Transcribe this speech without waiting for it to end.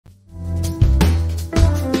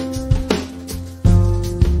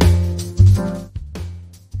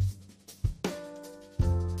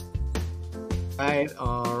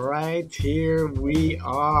all right. Here we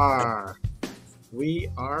are. We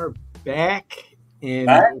are back and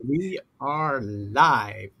Back we are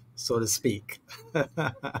live, so to speak.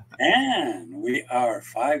 and we are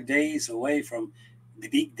 5 days away from the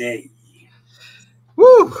big day.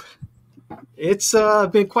 Woo! It's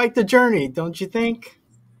been quite the journey, don't you think?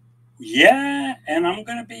 Yeah, and I'm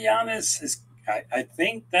going to be honest. I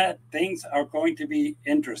think that things are going to be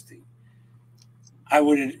interesting. I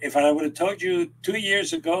would, if I would have told you 2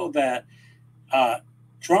 years ago that uh,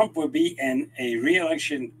 Trump would be in a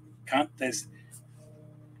re-election contest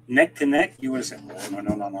neck to neck, you would have said, "Oh, no,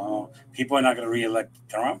 no, no, no! People are not going to re-elect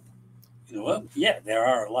Trump." You know, well, yeah, there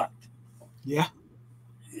are a lot. Yeah.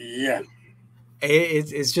 Yeah,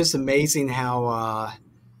 It's just amazing how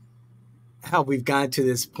we've gotten to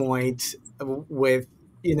this point with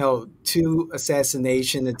two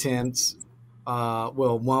assassination attempts.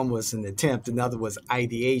 Well, one was an attempt, another was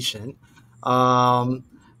ideation. Um,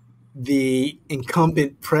 the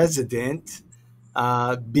incumbent president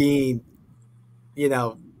being, you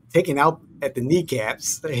know, taken out at the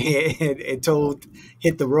kneecaps and told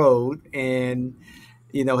hit the road, and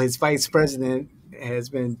his vice president has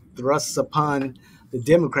been thrust upon the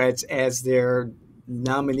Democrats as their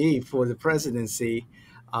nominee for the presidency.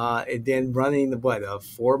 And then running what, a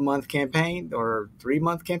 4 month campaign or 3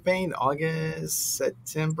 month campaign, August,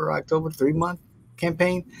 September, October, 3 month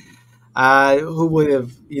campaign. Who would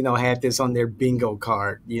have had this on their bingo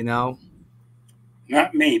card?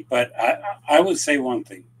 not me, but I would say one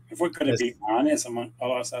thing. If we're going to Yes. be honest among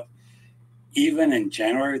all ourselves, even in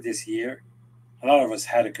January this year, a lot of us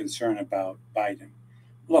had a concern about Biden.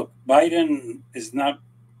 Look, Biden is not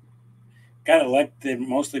got elected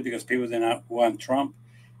mostly because people did not want Trump.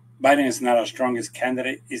 Biden is not our strongest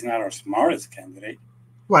candidate. He's not our smartest candidate.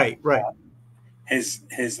 Right, right. His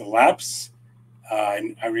lapse.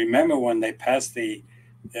 And I remember when they passed the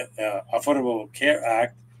Affordable Care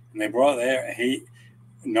Act, and they brought there he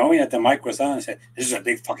knowing that the mic was on, and said, "This is a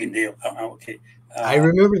big fucking deal." Okay, I uh,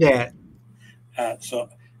 remember that. so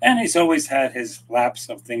and he's always had his lapse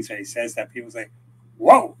of things that he says that people say,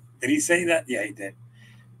 "Whoa, did he say that?" Yeah, he did.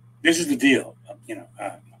 This is the deal, you know.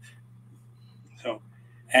 So,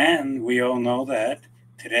 and we all know that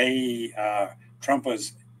today Trump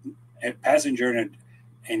was a passenger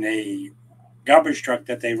in a garbage truck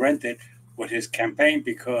that they rented with his campaign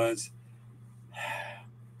because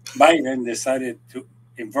Biden decided to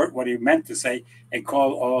invert what he meant to say and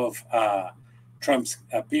call all of Trump's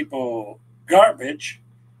people garbage,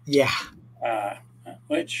 Yeah, uh,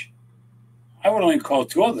 which I would only call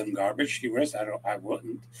two of them garbage. The rest, I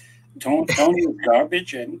wouldn't. Tony is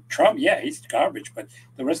garbage, and Trump, yeah, he's garbage. But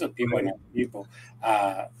the rest of the people are right. not people.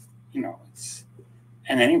 Uh, it's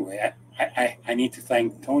and anyway, I need to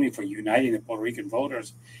thank Tony for uniting the Puerto Rican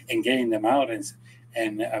voters and getting them out and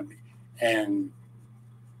and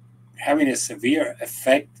having a severe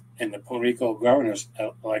effect in the Puerto Rico governor's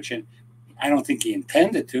election. I don't think he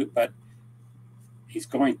intended to, but he's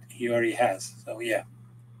going. He already has. So yeah.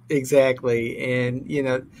 Exactly. And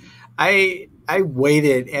I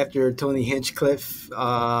waited after Tony Hinchcliffe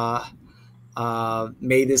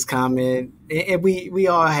made this comment, and we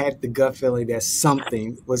all had the gut feeling that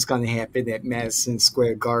something was going to happen at Madison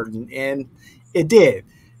Square Garden, and it did.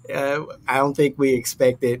 I don't think we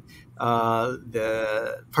expected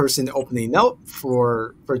the person opening up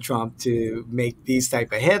for Trump to make these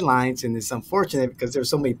type of headlines, and it's unfortunate because there's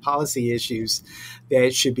so many policy issues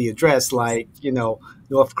that should be addressed, like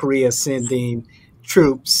North Korea sending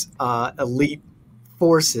troops, elite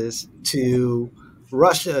forces to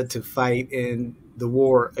Russia to fight in the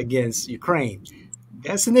war against Ukraine.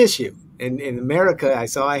 That's an issue. In America, I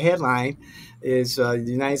saw a headline is the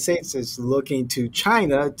United States is looking to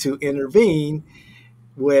China to intervene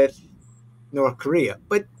with North Korea.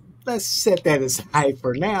 But let's set that aside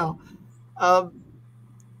for now. Um,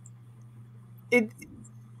 it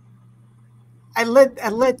I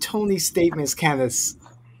let Tony's statements kind of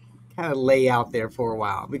lay out there for a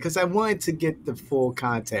while because I wanted to get the full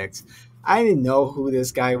context. I didn't know who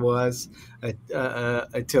this guy was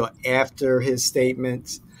until after his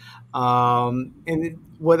statements. And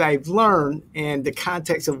what I've learned and the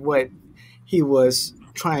context of what he was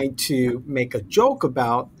trying to make a joke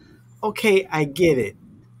about, okay, I get it.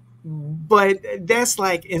 But that's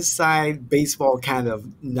like inside baseball kind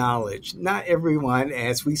of knowledge. Not everyone,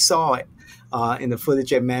 as we saw it in the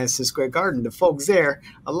footage at Madison Square Garden, the folks there,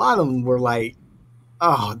 a lot of them were like,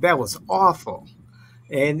 "Oh, that was awful,"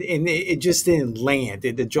 and it just didn't land.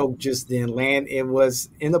 The joke just didn't land. It was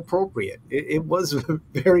inappropriate. It was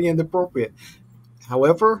very inappropriate.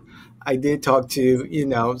 However, I did talk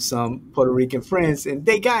to some Puerto Rican friends, and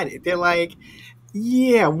they got it. They're like,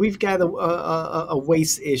 Yeah, we've got a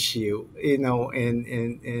waste issue,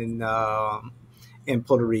 in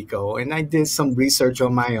Puerto Rico, and I did some research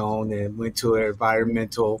on my own and went to an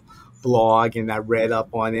environmental blog and I read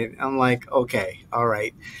up on it. I'm like, okay, all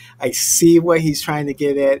right, I see what he's trying to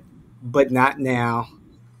get at, but not now,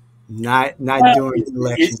 not Well, during the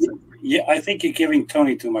elections. yeah, I think you're giving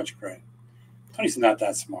Tony too much credit. Tony's not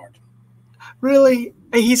that smart. Really,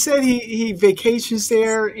 he said he vacations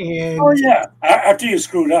there, Oh and yeah. After you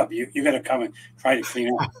screwed up, you got to come and try to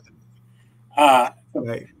clean up.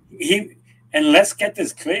 right, He and let's get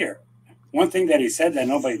this clear. One thing that he said that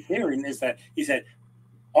nobody's hearing is that he said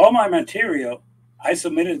all my material I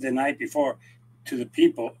submitted the night before to the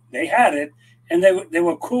people. They had it, and they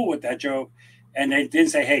were cool with that joke, and they didn't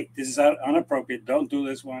say, "Hey, this is inappropriate. Don't do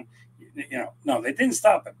this one." No, they didn't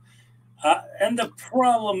stop it. And the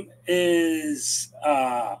problem is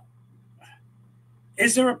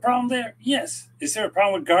there a problem there? Yes. Is there a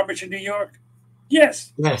problem with garbage in New York?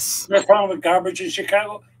 Yes. Is yes, there a problem with garbage in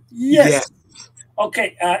Chicago? yes, Yes.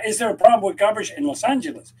 Okay. Is there a problem with garbage in Los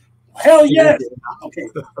Angeles? Hell oh yes. yeah, Okay.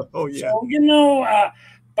 oh yeah, So,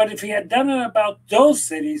 but if he had done it about those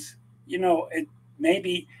cities, it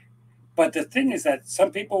maybe. But the thing is that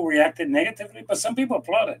some people reacted negatively, but some people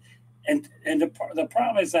applauded. And the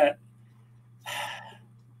problem is that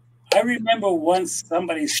I remember once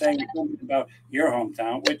somebody saying something about your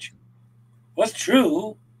hometown, which was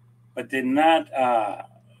true, but did not uh,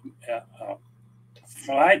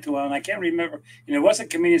 fly too well. And I can't remember. It was a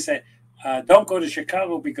comedian said, "Don't go to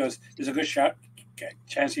Chicago because there's a good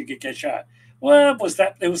chance you could get shot." Well, was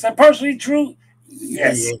that partially true?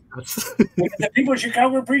 Yes. yes, Did the people of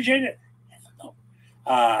Chicago appreciate it? No.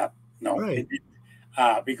 No, they right,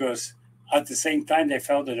 didn't. Because at the same time they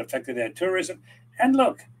felt it affected their tourism. And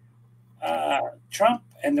look, Trump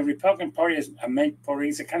and the Republican Party has made Puerto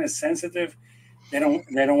Rico kind of sensitive. They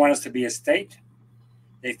don't want us to be a state.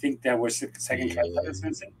 They think that we're second class yeah,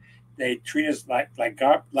 citizens. They treat us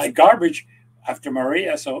like garbage after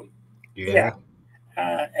Maria. So yeah,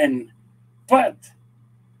 yeah, and but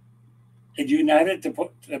it united the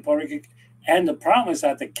Puerto Rico. And the problem is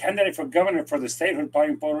that the candidate for governor for the statehood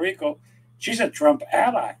party in Puerto Rico, she's a Trump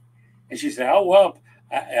ally, and she said, "Oh well,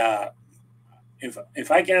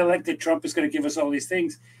 if I get elected, Trump is going to give us all these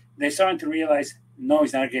things." They're starting to realize, no,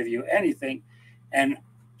 he's not going to give you anything. And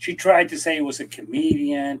she tried to say it was a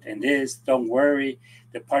comedian and this. Don't worry,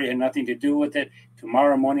 the party had nothing to do with it.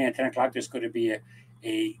 Tomorrow morning at 10 o'clock, there's going to be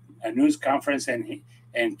a news conference,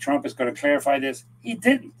 and Trump is going to clarify this. He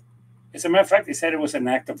didn't. As a matter of fact, he said it was an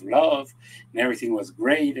act of love, and everything was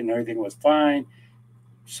great, and everything was fine.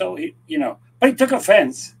 So but he took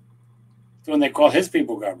offense to when they called his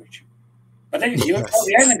people garbage. But he would call yes,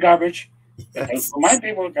 the island garbage, but they yes, call my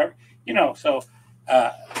people garbage. So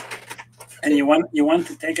uh, and you want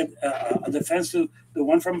to take a defense to the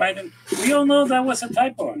one from Biden. We all know that was a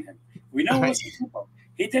typo on him. We know it right. was a typo.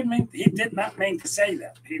 He did not mean to say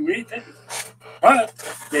that. He really didn't. But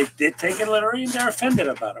they did take it literally, and they're offended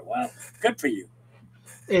about it. Well, good for you.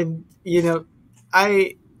 And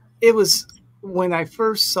I it was when I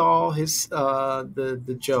first saw his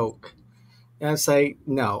the joke, and I was like,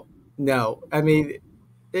 no, no. I mean,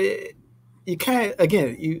 you kind of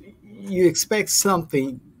again you expect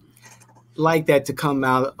something like that to come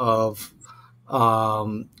out of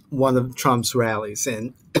one of Trump's rallies,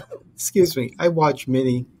 and excuse me, I watched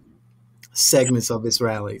many segments of his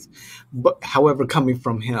rallies, but however, coming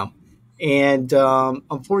from him. And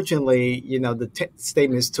unfortunately, the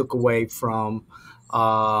statements took away from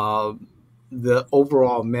uh, the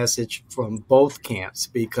overall message from both camps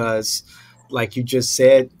because, like you just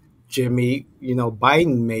said, Jimmy,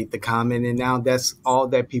 Biden made the comment, and now that's all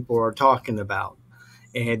that people are talking about.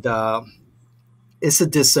 And it's a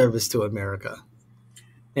disservice to America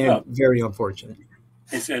and Look, very unfortunate.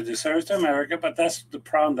 it's a disservice to America, but that's the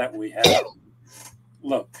problem that we have.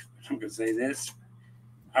 Look, I'm going to say this.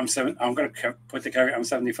 I'm going to put the caveat. I'm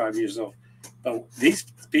 75 years old. But these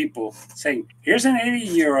people saying, here's an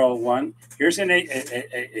 80-year-old one, here's an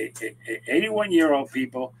 81-year-old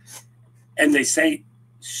people, and they say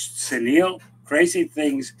senile, crazy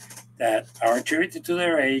things that are attributed to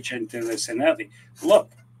their age and to their senility.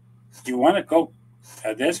 Look, you want to go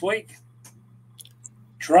this week?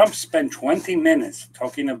 Trump spent 20 minutes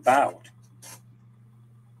talking about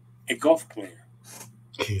a golf player.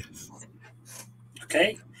 Yes.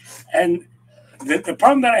 Okay? And the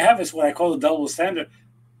problem that I have is what I call the double standard.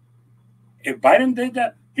 If Biden did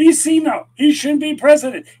that, he's senile. He shouldn't be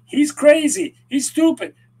president. He's crazy. He's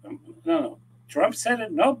stupid. No. Trump said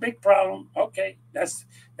it. No big problem. Okay, that's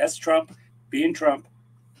Trump being Trump.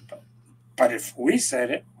 But if we said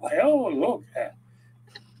it, like, oh look,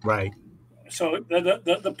 Right. So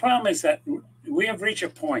the problem is that we have reached a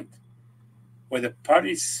point where the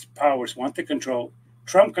party's powers want to control.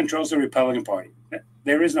 Trump controls the Republican Party.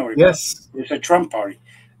 There is no Republican. Yes. It's a Trump party.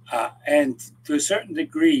 And to a certain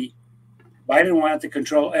degree, Biden wanted to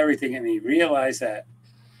control everything, and he realized that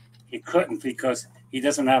he couldn't because he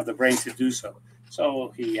doesn't have the brains to do so.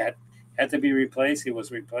 So he had to be replaced. He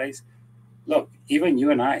was replaced. Look, even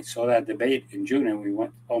you and I saw that debate in June, and we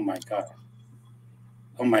went, "Oh my god,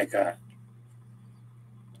 oh my god."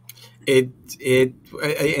 It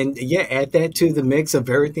and yeah, add that to the mix of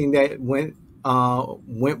everything that went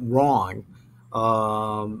wrong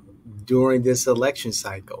um, during this election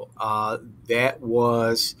cycle. That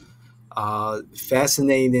was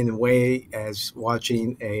fascinating in a way as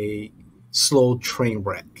watching a slow train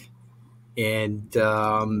wreck, and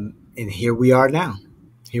here we are now.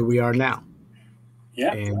 Here we are now,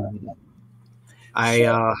 Yeah. and I So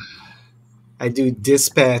uh, I do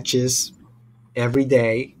dispatches every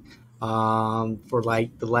day for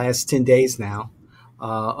like the last 10 days now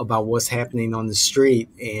about what's happening on the street.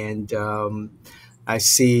 And I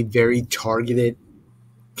see very targeted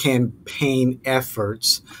campaign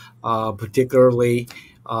efforts, particularly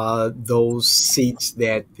those seats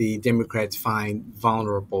that the Democrats find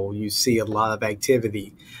vulnerable. You see a lot of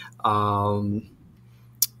activity. Um,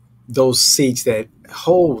 those seats that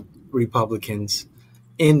hold Republicans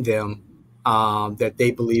in them that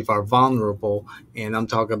they believe are vulnerable. And I'm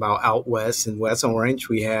talking about out west and West Orange.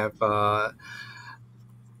 We have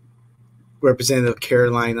Representative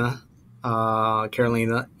Carolina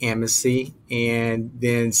Amici, and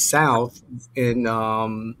then south in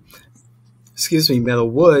Meadow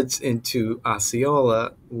Woods into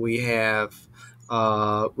Osceola, we have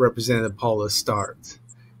Representative Paula Start,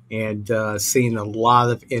 and seeing a lot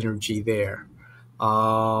of energy there.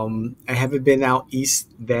 I haven't been out east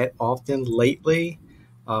that often lately,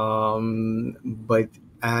 but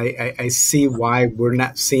I see why we're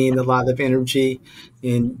not seeing a lot of energy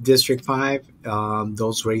in District 5.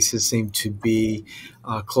 Those races seem to be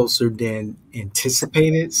closer than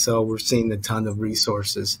anticipated, so we're seeing a ton of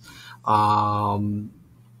resources um,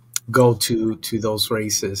 go to those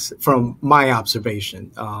races. From my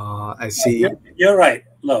observation, I see. you're right.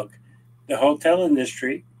 Look, the hotel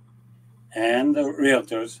industry and the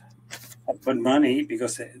realtors have put money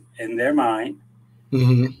because in their mind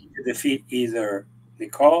Mhm. to defeat either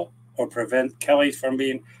Nicole or prevent Kelly from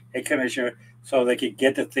being a commissioner so they could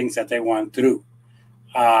get the things that they want through.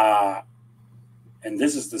 Uh, and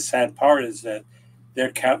this is the sad part is that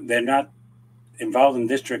they're not involved in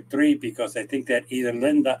District 3 because they think that either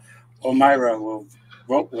Linda or Myra will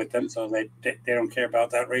vote with them, so they don't care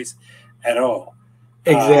about that race at all.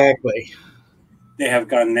 Uh, Exactly. they have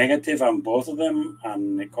gone negative on both of them,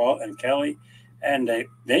 on Nicole and Kelly, and they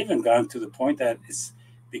even gone to the point that it's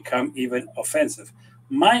become even offensive.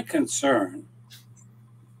 My concern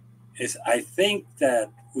is I think that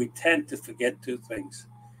we tend to forget two things.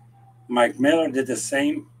 Mike Miller did the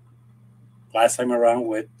same last time around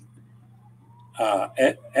with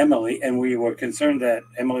Emily, and we were concerned that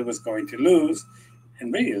Emily was going to lose,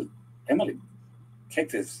 and really, Emily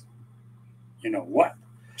kicked his, you know what,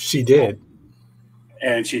 She did.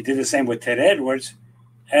 and she did the same with Ted Edwards,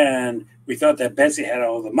 and we thought that Betsy had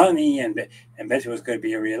all the money, and Betsy was going to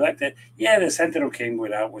be reelected. Yeah, the Sentinel came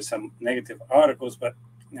with some negative articles, but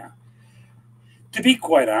no. To be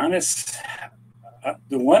quite honest,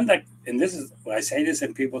 the one that, and this is, I say this,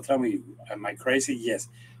 and people tell me, am I crazy? Yes.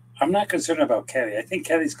 I'm not concerned about Kelly. I think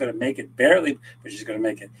Kelly's going to make it barely, but she's going to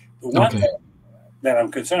make it. The one Okay. that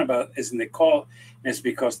I'm concerned about is Nicole, and it's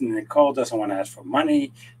because Nicole doesn't want to ask for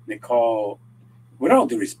money. Nicole, with all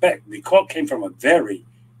due respect, Nicole came from a very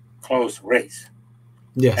close race.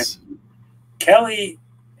 And Yes. Kelly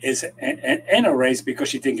is in a race because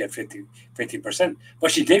she didn't get 50%,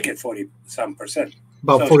 but she did get 40 some percent.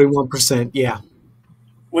 About So, 41%. Yeah.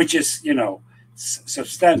 which is,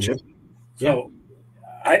 substantial. Yep. Yeah. So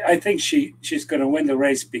I think she's going to win the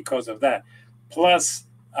race because of that. Plus,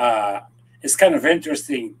 it's kind of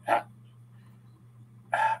interesting.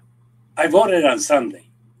 I voted on Sunday,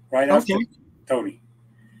 right after Okay. Tony.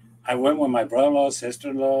 I went with my brother-in-law,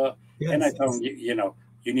 sister-in-law, and I Yes. told them,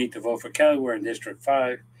 you need to vote for Kelly. We're in District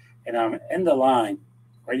 5. And I'm in the line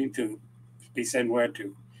waiting to be sent where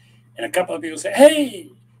to. And a couple of people say,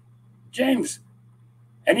 hey, James,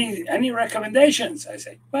 any recommendations? I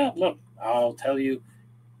say, well, look, I'll tell you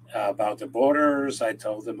about the borders. I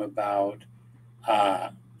told them about uh,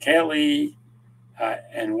 Kelly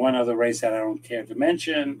and one other race that I don't care to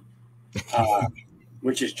mention, uh,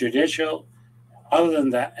 which is judicial. Other than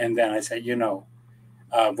that, and then I said,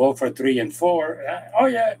 vote for 3 and 4. Oh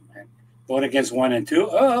yeah, vote against 1 and 2.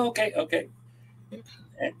 Oh, okay, okay.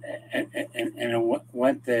 And it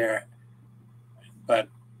went there. But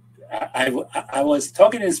I was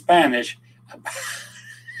talking in Spanish.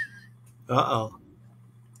 Uh-oh.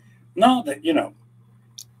 No, that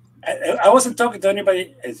I wasn't talking to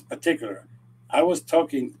anybody in particular. I was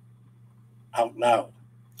talking out loud,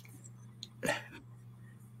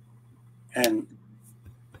 and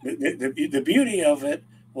the beauty of it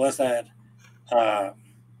was that uh,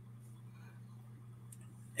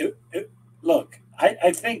 look,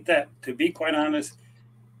 I think that, to be quite honest,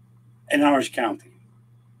 in Orange County,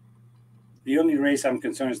 the only race I'm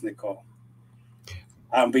concerned is Nicole.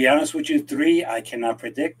 I'll be honest with you, three, I cannot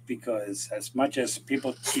predict, because as much as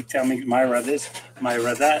people keep telling me Myra this,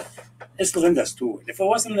 Myra that, it's Linda Stewart. If it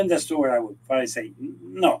wasn't Linda Stewart, I would probably say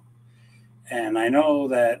no. And I know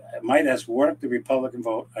that Mike has worked the Republican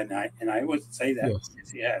vote, and I would say that Yes. yes,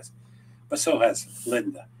 he has, but so has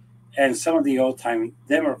Linda. And some of the old time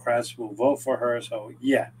Democrats will vote for her. So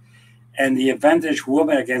yeah, and the advantage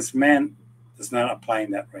woman against men does not apply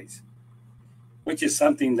in that race, which is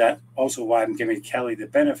something that also why I'm giving Kelly the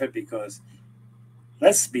benefit, because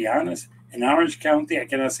let's be honest, in Orange County, I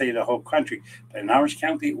cannot say the whole country, but in Orange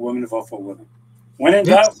County, women vote for women. When in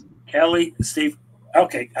doubt, Yes. Kelly, Steve.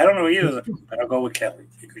 Okay, I don't know either, but I'll go with Kelly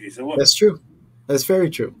because he's a woman. That's true. That's very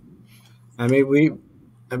true. I mean,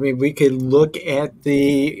 we could look at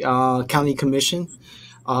the county commission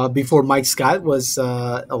before Mike Scott was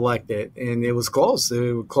elected, and it was close. It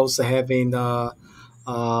was close to having uh,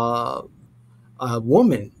 a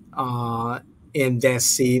woman in that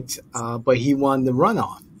seat, but he won the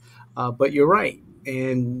runoff. But you're right,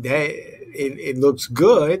 and it looks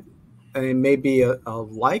good, and maybe a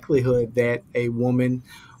likelihood that a woman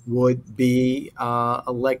would be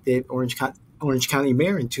elected Orange County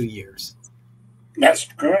mayor in 2 years. That's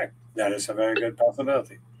correct. That is a very good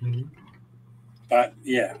possibility. Mhm. But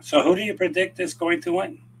yeah, so who do you predict is going to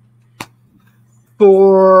win?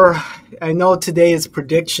 For I know today is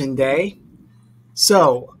prediction day,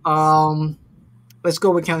 so let's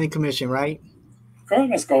go with county commission, right? Go on,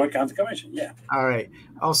 let's go with county commission. Yeah. All right,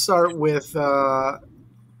 I'll start with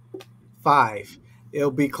five.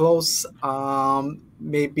 It'll be close,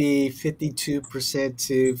 maybe 52%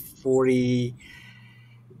 to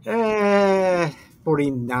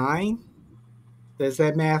 49. Does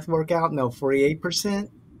that math work out? No, 48%.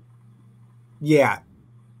 Yeah,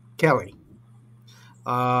 Kelly.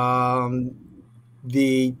 Um,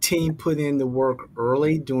 the team put in the work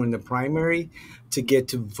early during the primary to get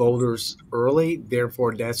to voters early.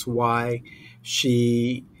 Therefore, that's why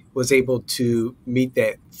she was able to meet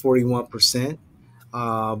that 41%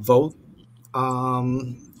 vote,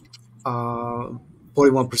 um, uh,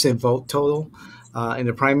 41% vote total in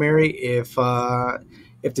the primary. If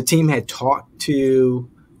the team had talked to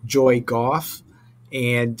Joy Goff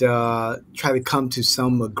and try to come to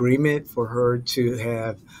some agreement for her to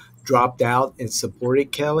have dropped out and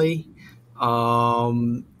supported Kelly,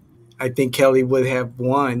 um, I think Kelly would have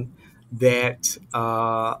won that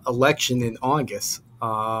election in August.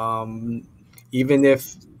 Even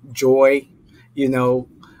if Joy, you know,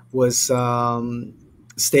 was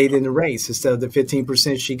stayed in the race instead of the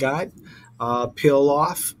 15% she got, peel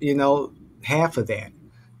off, half of that,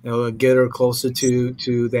 get her closer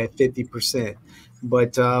to that 50%.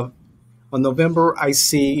 But on November, I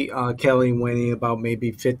see Kelly winning about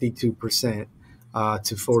maybe 52%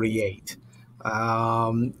 to 48.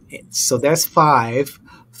 So that's five.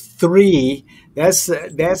 Three. That's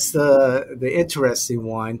the interesting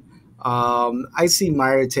one. I see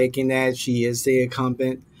Myra taking that. She is the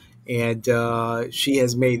incumbent, and she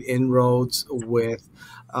has made inroads with,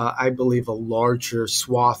 I believe, a larger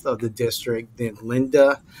swath of the district than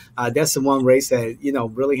Linda. That's the one race that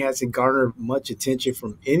really hasn't garnered much attention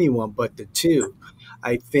from anyone but the two.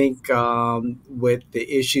 I think with the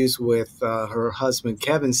issues with her husband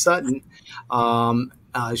Kevin Sutton,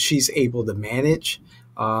 she's able to manage.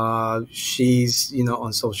 She's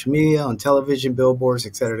on social media, on television, billboards,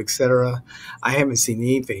 et cetera, et cetera. I haven't seen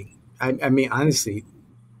anything. I mean, honestly,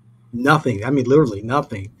 nothing. I mean, literally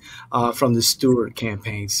nothing from the Stewart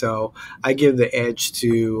campaign. So I give the edge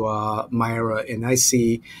to Myra, and I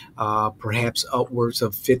see perhaps upwards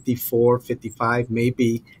of 54, 55,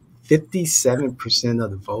 maybe 57%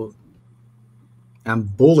 of the vote. I'm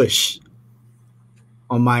bullish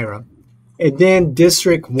on Myra. And then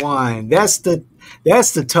District One. That's the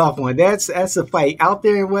tough one. That's a fight out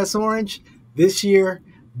there in West Orange this year.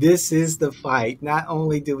 This is the fight. Not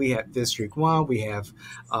only do we have District One, we have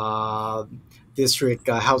uh,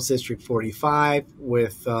 House District 45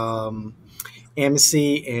 with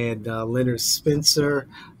Amici and Leonard Spencer.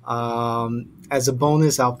 As a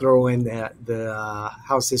bonus, I'll throw in the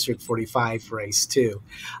House District 45 race too.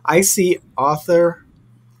 I see Arthur.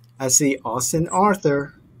 I see Austin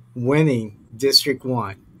Arthur winning District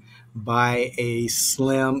 1 by a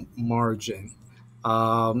slim margin.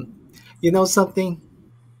 Um, you know something?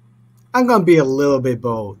 I'm going to be a little bit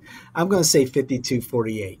bold. I'm going to say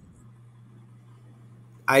 52-48.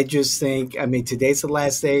 I just think, I mean, today's the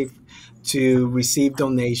last day to receive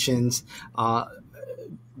donations. Uh,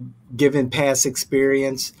 Given past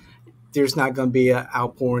experience, there's not going to be an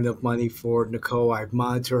outpouring of money for Nicole. I've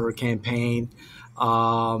monitored her campaign.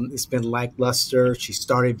 It's been lackluster. She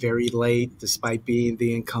started very late despite being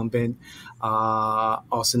the incumbent.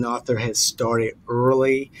 Austin Arthur has started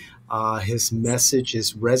early. His message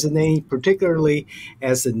is resonating, particularly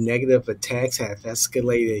as the negative attacks have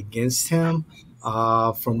escalated against him.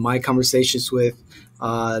 From my conversations with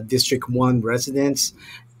District 1 residents,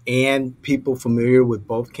 and people familiar with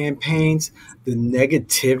both campaigns, the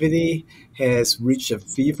negativity has reached a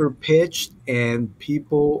fever pitch and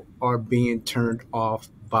people are being turned off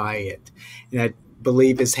by it. And I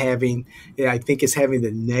think it's having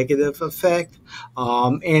the negative effect.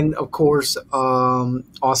 And of course,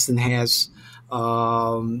 Austin has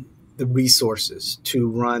the resources to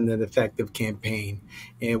run an effective campaign.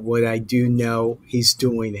 And what I do know, he's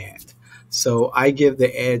doing that. So I give the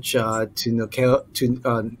edge to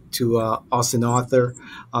Austin Arthur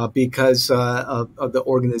because of the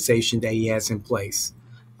organization that he has in place.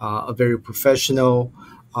 A very professional,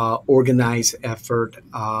 organized effort,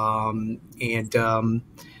 and I'm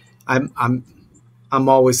I'm I'm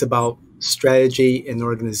always about strategy and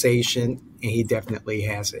organization, and he definitely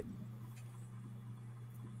has it.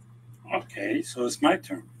 Okay, so it's my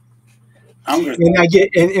turn. I'm gonna. And I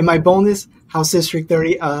get in my bonus House District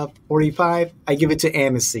 45. I give it to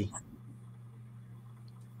Amnesty.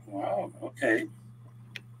 Wow. Okay.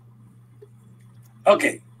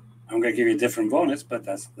 Okay. I'm gonna give you a different bonus, but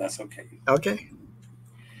that's okay. Okay.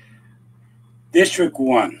 District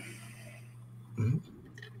 1 Mhm.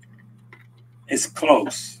 is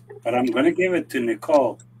close, but I'm gonna give it to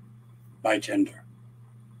Nicole by gender.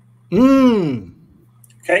 Mm.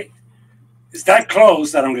 Okay. It's that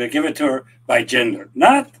close that I'm gonna give it to her by gender,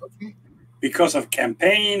 not Okay. because of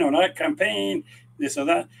campaign or not campaign, this or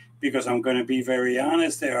that. Because I'm going to be very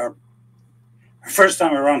honest, there are her first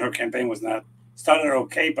time around her campaign was not started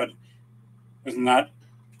okay, but was not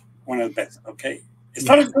one of the best. Okay, it Yeah.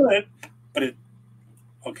 started good, but it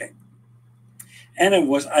okay. And it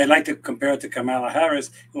was I like to compare it to Kamala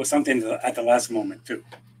Harris. It was something at the last moment too.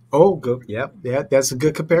 Oh, good. Yep. Yeah. That's a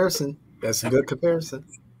good comparison. That's a good comparison.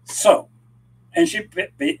 So, and she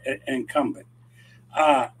be incumbent.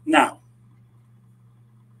 Now,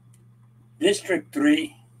 District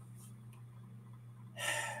 3,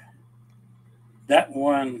 that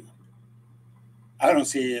one, I don't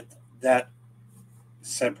see it that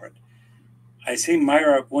separate. I see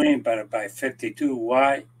Myra winning by 52.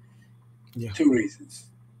 Why? Yeah. Two reasons.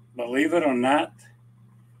 Believe it or not,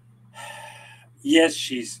 yes,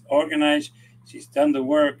 she's organized, she's done the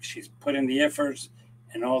work, she's put in the efforts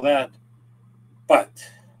and all that, but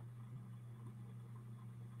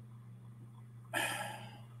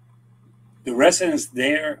the residents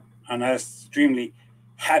there are not extremely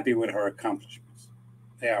happy with her accomplishments.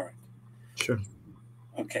 They aren't. Sure.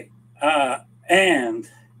 Okay. And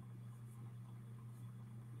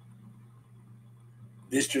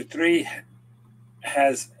District 3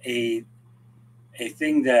 has a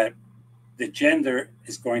thing that the gender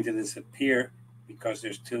is going to disappear because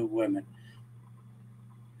there's two women.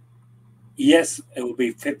 Yes, it will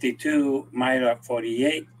be 52, Myra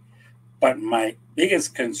 48, but my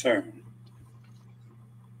biggest concern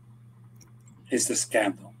is the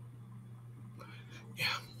scandal. Yeah.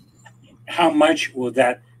 How much will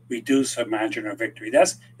that reduce her margin of victory?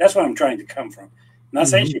 That's what I'm trying to come from. I'm not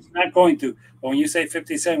saying Mhm. she's not going to, but when you say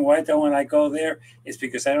 57, why don't I go there? It's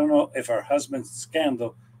because I don't know if her husband's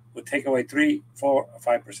scandal would take away 3, 4, or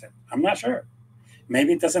 5%. I'm not sure.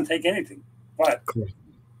 Maybe it doesn't take anything, but Cool.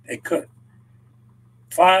 it could.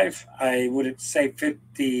 5, I would say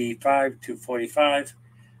 55-45.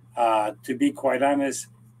 To be quite honest,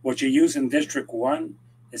 what you use in District 1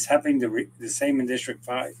 is happening the same in District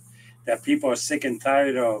 5. That people are sick and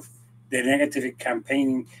tired of the negative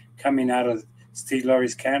campaigning coming out of Steve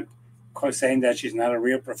Laurie's camp, saying that she's not a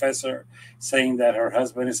real professor, saying that her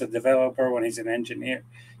husband is a developer when he's an engineer.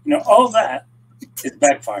 You know, all that is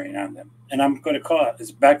backfiring on them. And I'm going to call it,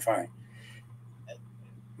 it's backfiring.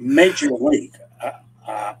 Major league.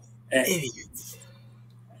 And, Idiots.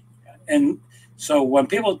 and so when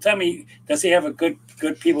people tell me, does he have a good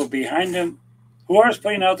people behind him? whoever's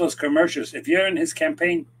putting out those commercials, if you're in his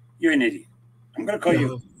campaign, you're an idiot. I'm going to call you,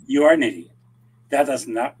 No. you are an idiot. That does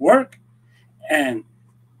not work. And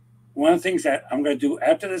one of the things that I'm going to do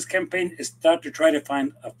after this campaign is start to try to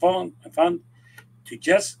find a fund to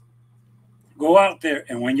just go out there.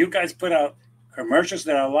 And when you guys put out commercials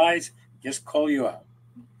that are lies, just call you out.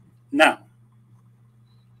 Now,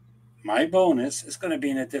 my bonus is going to be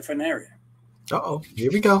in a different area. Uh-oh.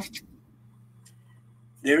 Here we go.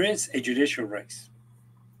 There is a judicial race.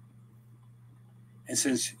 And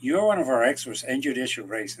since you're one of our experts in judicial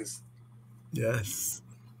races, Yes.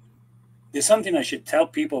 there's something I should tell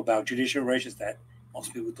people about judicial races that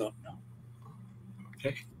most people don't know.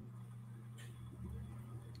 Okay.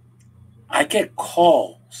 I get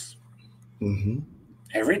calls Mm-hmm.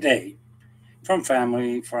 every day from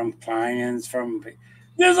family, from clients, from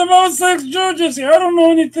there's about 6 judges here. I don't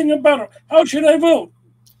know anything about it. How should I vote?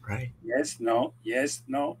 Right. Yes, no,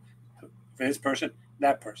 this person,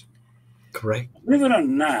 that person. Correct. Believe it or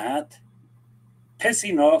not,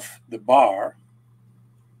 pissing off the bar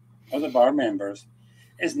or the bar members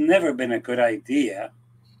has never been a good idea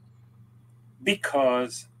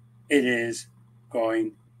because it is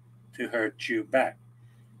going to hurt you back.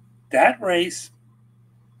 That race,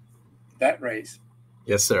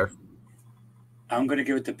 Yes, sir. I'm going to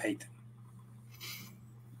give it to Peyton.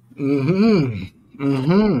 Mm-hmm.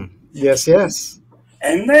 Mm-hmm. Yes, yes.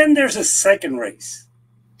 And then there's a second race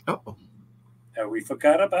Uh-oh. that we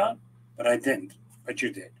forgot about, but I didn't. But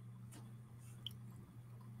you did.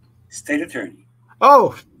 State attorney.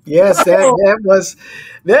 Oh, yes,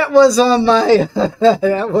 that was on my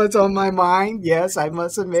that was on my mind. Yes, I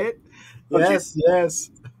must admit. Okay. Yes,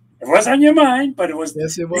 yes. It was on your mind, but it was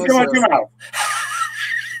Yes, it didn't was, come out sir. your mouth.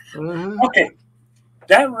 Uh-huh. Okay.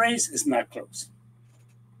 That race is not close.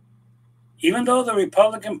 Even though the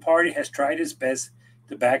Republican Party has tried its best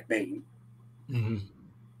to back Biden, Mm-hmm.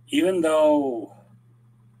 even though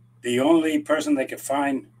the only person they could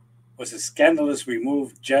find was a scandalous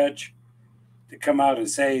removed judge to come out and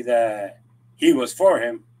say that he was for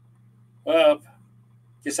him, well,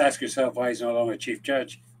 just ask yourself why he's no longer chief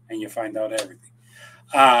judge and you find out everything.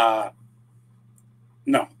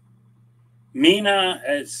 No. Mina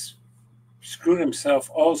has screwed himself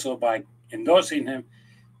also by endorsing him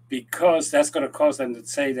because that's going to cause them to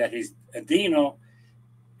say that he's a Dino,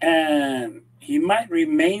 and he might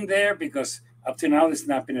remain there because up to now there's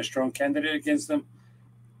not been a strong candidate against him,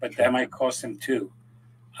 but that might cost him too.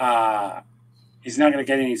 He's not going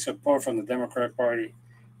to get any support from the Democratic Party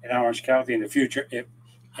in Orange County in the future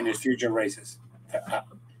in his future races.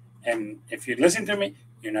 And if you listen to me,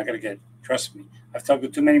 you're not going to get it. Trust me. I've talked to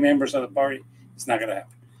too many members of the party. It's not going to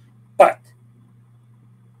happen. But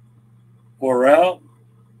Worrell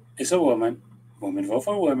is a woman. Women vote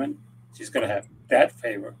for women. She's going to have that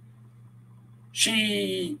favor.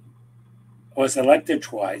 She was elected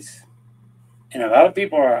twice. And a lot of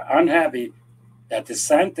people are unhappy that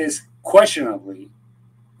DeSantis questionably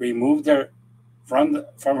removed her from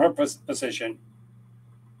her position.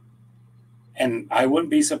 And I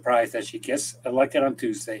wouldn't be surprised that she gets elected on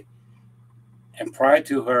Tuesday. And prior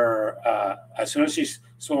to her, as soon as she's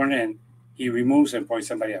sworn in, he removes and appoints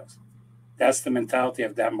somebody else. That's the mentality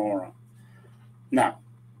of that moron. Now,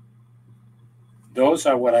 those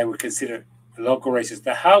are what I would consider the local races.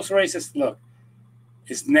 The House races, look,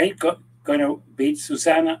 is Nate going to beat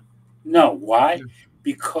Susana? No. Why?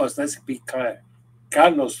 Because, let's be clear,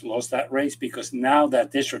 Carlos lost that race because now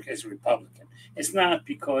that district is Republican. It's not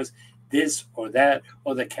because this or that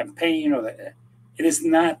or the campaign or the. It is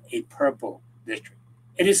not a purple district.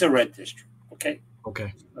 It is a red district. Okay.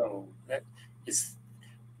 Okay. So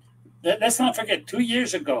let's not forget. 2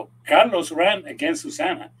 years ago, Carlos ran against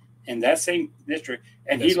Susana in that same district,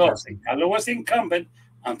 and he lost. Carlos was the incumbent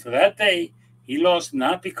until that day. He lost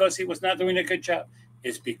not because he was not doing a good job.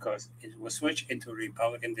 It's because it was switched into a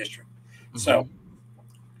Republican district. Mm-hmm. So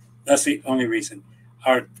that's the only reason.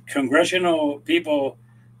 Our congressional people,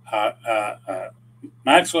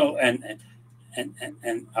 Maxwell and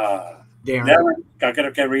Darren are going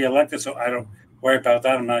to get reelected, so I don't worry about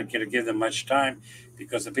that. I'm not going to give them much time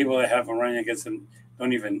because the people that have been running against them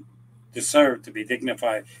don't even deserve to be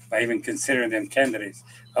dignified by even considering them candidates.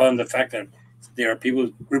 Other than the fact that there are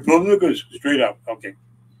people, Republicans, straight up. Okay.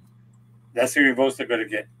 That's the votes they're going to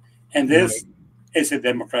get. And this is a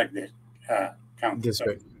Democratic county.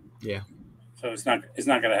 District. Yeah. So it's not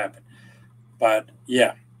going to happen. But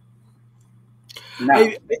yeah. Now,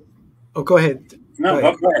 go ahead. No,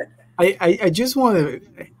 go ahead. I just want to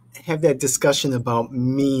have that discussion about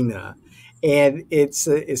Mina, and it's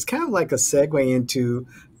kind of like a segue into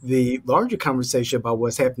the larger conversation about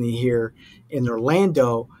what's happening here in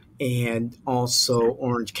Orlando. and also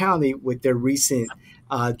Orange County with their recent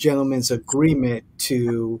gentleman's agreement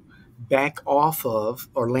to back off of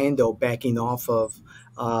Orlando, backing off of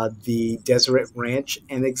the Deseret Ranch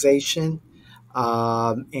annexation.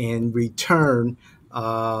 In return,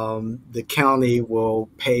 the county will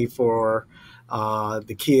pay for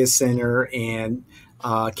the Kia Center and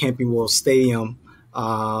Camping World Stadium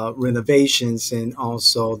renovations, and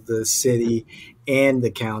also the city and the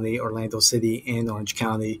county, Orlando City and Orange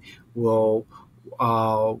County, will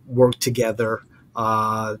work together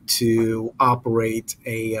to operate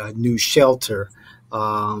a new shelter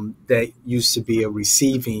that used to be a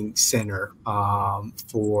receiving center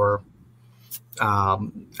for,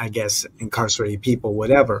 I guess, incarcerated people,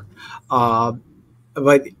 whatever. Uh,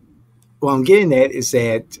 but what I'm getting at is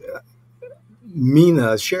that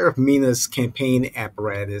Sheriff Mina's campaign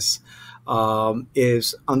apparatus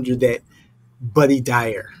is under that Buddy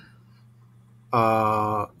Dyer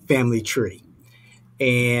family tree.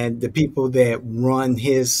 And the people that run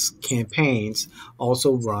his campaigns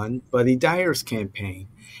also run Buddy Dyer's campaign.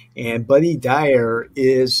 And Buddy Dyer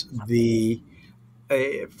is the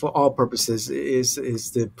for all purposes, is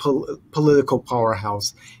the political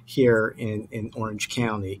powerhouse here in Orange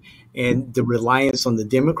County, and the reliance on the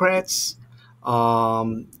Democrats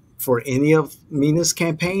for any of Mina's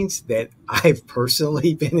campaigns that I've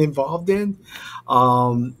personally been involved in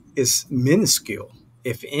is minuscule,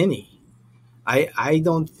 if any. I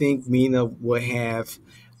don't think Mina would have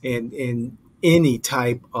in any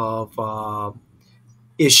type of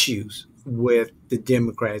issues with the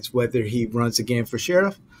Democrats, whether he runs again for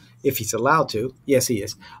sheriff, if he's allowed to. Yes, he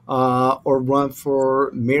is, or run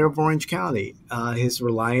for mayor of Orange County. His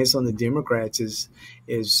reliance on the Democrats is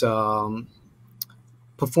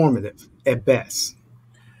performative at best.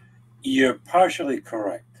 You're partially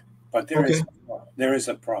correct, but Okay. there is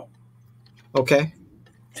a problem. Okay.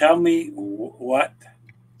 Tell me what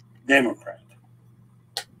Democrat,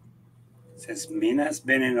 since Mina's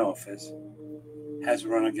been in office, has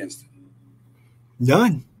run against him.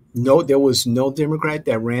 None. No, there was no Democrat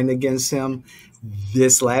that ran against him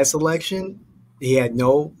this last election. He had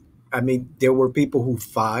no. I mean, there were people who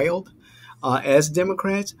filed as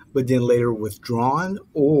Democrats, but then later withdrawn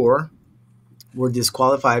or were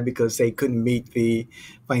disqualified because they couldn't meet the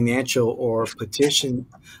financial or petition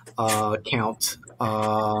count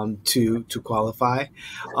to qualify.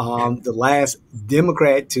 The last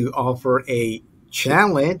Democrat to offer a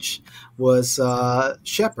challenge was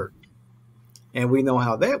Shepard, and we know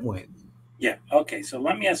how that went. Yeah, okay, so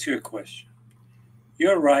let me ask you a question.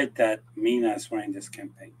 You're right that Mina is running this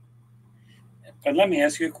campaign. But let me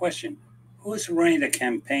ask you a question. Who's running the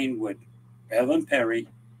campaign with Evan Perry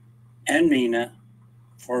and Mina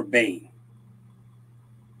for Bain?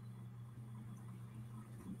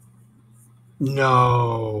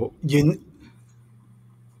 No,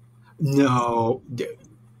 no,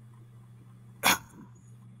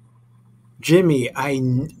 Jimmy. I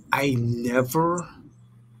never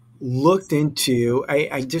looked into.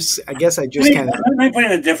 I guess I just kind of. Let me put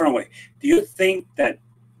it in a different way. Do you think that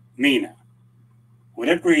Mina would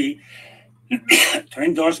agree to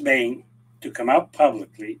endorse Bain to come out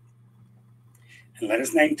publicly and let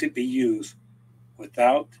his name to be used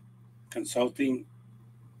without consulting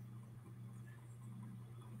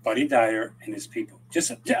Buddy Dyer and his people?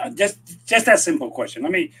 Just that simple question.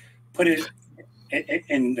 Let me put it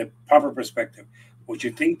in the proper perspective. Would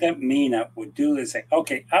you think that Mina would do this? Say,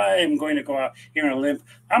 okay, I am going to go out here and live.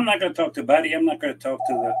 I'm not going to talk to Buddy. I'm not going to talk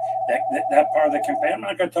to that part of the campaign. I'm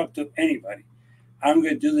not going to talk to anybody. I'm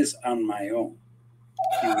going to do this on my own.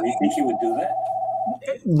 Do you think he would do that?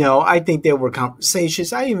 No, I think there were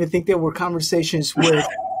conversations. I even think there were conversations with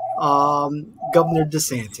Governor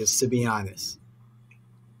DeSantis, to be honest.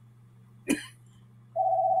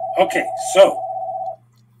 Okay, so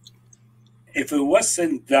if it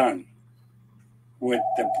wasn't done with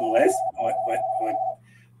the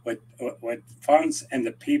with funds and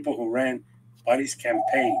the people who ran Buddy's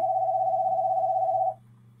campaign,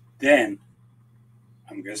 then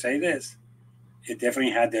I'm going to say this: it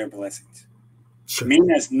definitely had their blessings. Sure.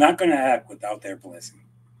 Mina's not going to act without their blessing.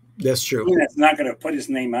 That's true. Mina's not going to put his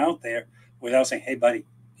name out there without saying, "Hey, Buddy,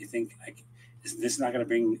 you think this is not going to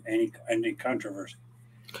bring any controversy?"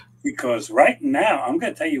 Because right now, I'm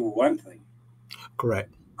going to tell you one thing.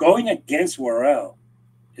 Correct. Going against Worrell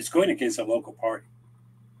is going against a local party.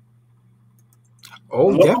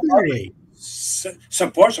 Oh, definitely.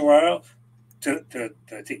 Supports Worrell to the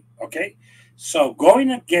team. Okay? So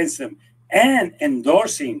going against them and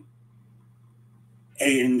endorsing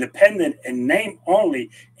an independent and name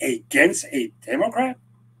only against a Democrat?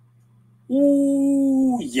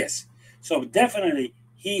 Ooh, yes. So definitely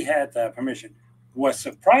he had permission. What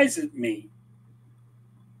surprises me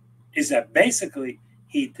is that basically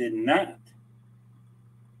he did not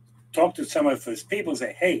talk to some of his people and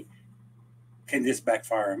say, hey, can this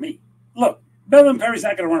backfire on me? Look, Bill Perry's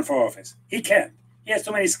not going to run for office. He can't. He has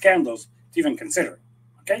too many scandals to even consider it.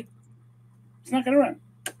 Okay? He's not going to run.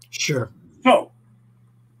 Sure. So,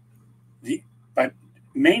 but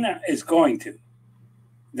Mena is going to.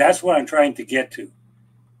 That's what I'm trying to get to.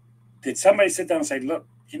 Did somebody sit down and say, look,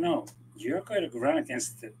 you're going to run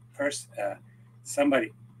against the person,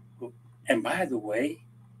 somebody who, and by the way,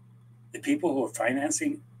 the people who are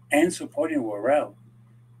financing and supporting Worrell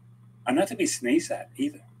are not to be sneezed at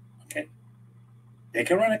either. Okay? They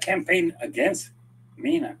can run a campaign against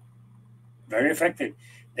Mena. Very effective.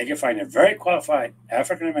 They can find a very qualified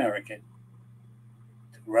African American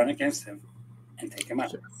to run against him and take him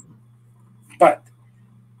out. Sure. But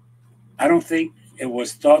I don't think it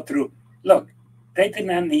was thought through. Look, they did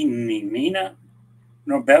not need Mena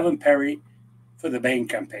nor Bevan Perry for the Bain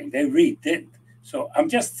campaign. They really didn't. So I'm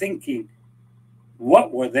just thinking,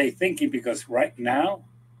 what were they thinking? Because right now,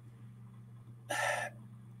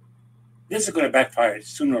 this is going to backfire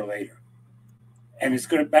sooner or later. And it's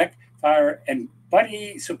going to backfire. And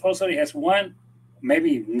Buddy supposedly has won,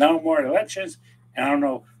 maybe no more elections, and I don't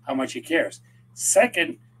know how much he cares.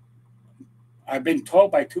 Second, I've been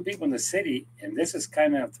told by two people in the city, and this is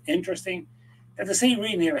kind of interesting, that the city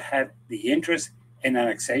really never had the interest in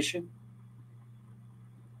annexation,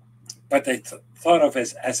 but they thought of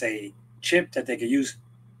it as a chip that they could use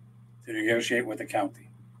to negotiate with the county.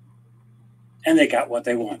 And they got what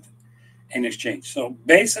they wanted in exchange. So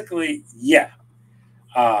basically, yeah.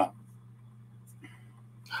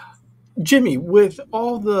 Jimmy, with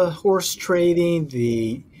all the horse trading,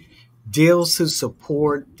 the deals to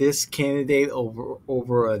support this candidate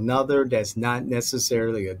over another that's not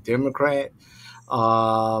necessarily a Democrat,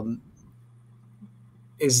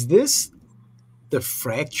 is this the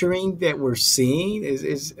fracturing that we're seeing?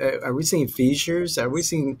 Are we seeing fissures? Are we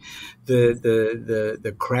seeing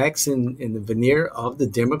the cracks in the veneer of the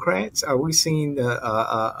Democrats? Are we seeing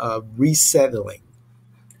a resettling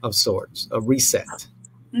of sorts, a reset?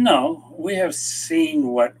 No, we have seen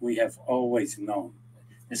what we have always known.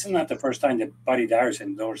 This is not the first time that Buddy Dyer's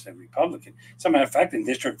endorsed a Republican. As a matter of fact, in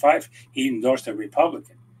District 5, he endorsed a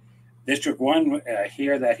Republican. District 1,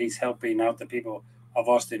 hear that he's helping out the people of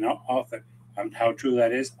Austin Author. How true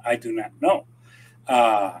that is, I do not know.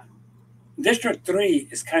 District 3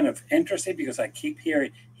 is kind of interesting because I keep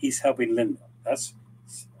hearing he's helping Linda.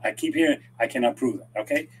 I keep hearing, I cannot prove that,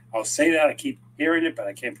 okay? I'll say that, I keep hearing it, but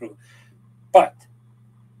I can't prove it. But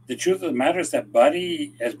the truth of the matter is that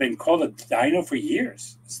Buddy has been called a dino for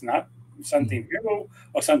years. It's not something new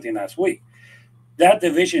or something last week. That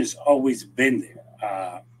division has always been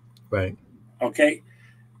there. Right. Okay.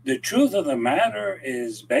 The truth of the matter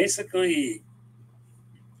is basically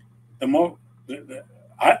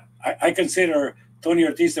I consider Tony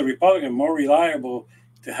Ortiz, the Republican, more reliable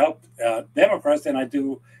to help Democrats than I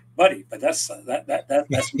do Buddy. But that's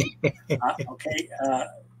me. Okay.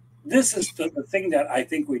 This is the thing that I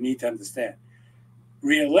think we need to understand.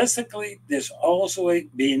 Realistically, there's also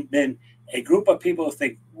been a group of people who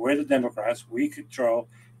think we're the Democrats, we control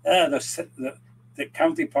the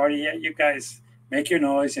county party. Yeah, you guys make your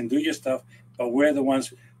noise and do your stuff, but we're the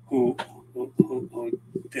ones who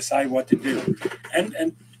decide what to do.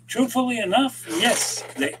 And truthfully enough, yes,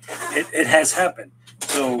 it has happened.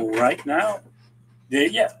 So right now,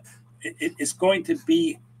 it's going to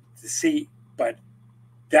be to see, but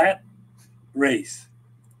that race,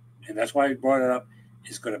 and that's why I brought it up,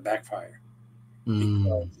 is going to backfire.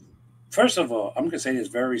 Because, first of all, I'm going to say this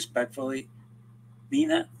very respectfully,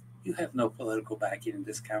 Mena, you have no political backing in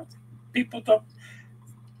this county. People don't.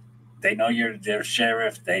 They know you're their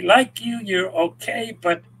sheriff. They like you. You're okay,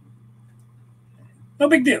 but no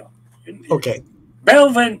big deal. Okay.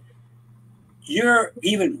 Belvin, you're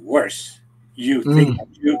even worse. You think that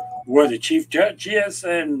you were the chief judge, yes,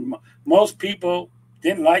 and most people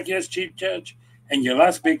didn't like you as chief judge, and your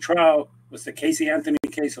last big trial was the Casey Anthony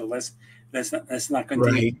case. So let's not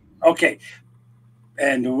continue. Right. Okay.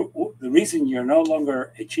 And the reason you're no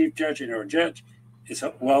longer a chief judge or a judge is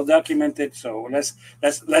well documented. So let's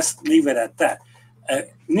leave it at that.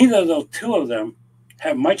 Neither of those two of them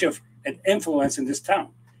have much of an influence in this town.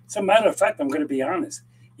 As a matter of fact, I'm going to be honest.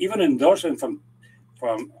 Even endorsement from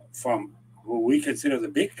who we consider the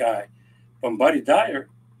big guy, from Buddy Dyer,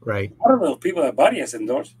 right? A lot of those people that Buddy has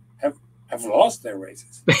endorsed have lost their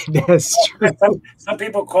races. That's true. Some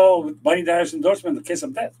people call Buddy Dyer's endorsement the kiss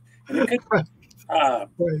of death, and it could. Right. I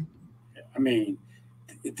mean,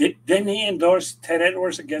 didn't he endorse Ted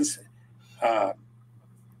Edwards against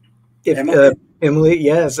If Emily, Emily,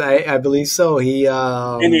 yes, I believe so. He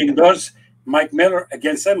and he endorsed Mike Miller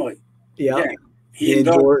against Emily. yeah, Again, he he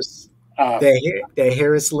endorsed. endorsed Uh, the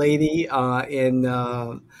Harris lady in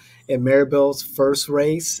Maribel's first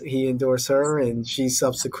race. He endorsed her, and she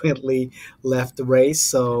subsequently left the race.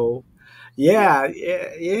 So yeah,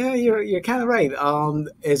 yeah, you're kind of right.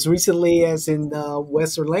 As recently as in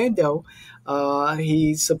West Orlando,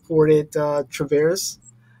 he supported Traverse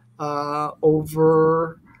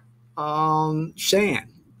over Shan.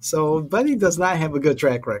 So Buddy does not have a good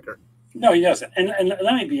track record. no, he doesn't. And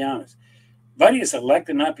let me be honest. Buddy is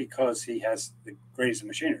elected not because he has the greatest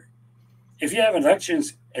machinery. If you have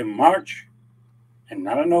elections in March and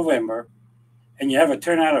not in November, and you have a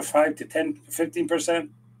turnout of 5 to 10, 15%,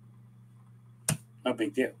 no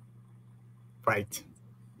big deal. Right.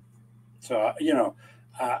 So,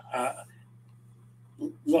 uh, uh,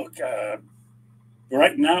 look,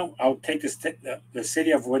 right now, I'll take the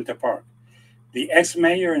city of Winter Park. The ex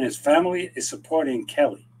mayor and his family is supporting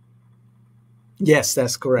Kelly. Yes,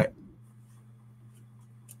 that's correct.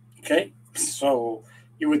 Okay. So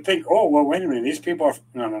you would think, oh, well, wait a minute. These people are,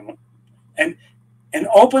 no, no, no. And, and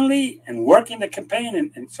openly and working the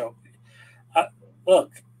campaign. And so, uh,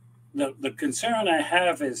 look, the concern I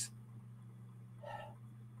have is,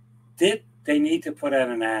 did they need to put out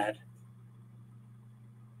an ad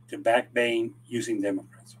to back Bain using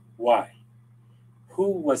Democrats? Why? Who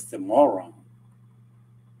was the moron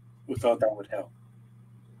who thought that would help?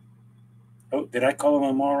 Oh, did I call him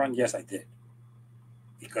a moron? Yes, I did.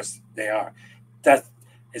 Because they are. That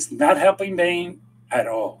is not helping Bain at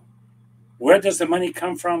all. Where does the money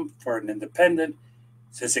come from for an independent?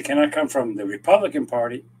 Since it cannot come from the Republican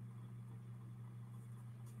Party,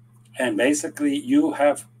 and basically you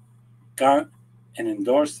have gone and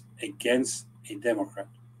endorsed against a Democrat.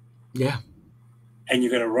 Yeah. And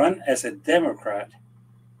you're going to run as a Democrat,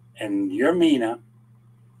 and you're Mina,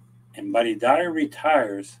 and Buddy Dyer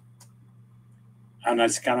retires, and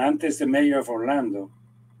Escalante is the mayor of Orlando,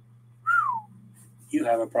 you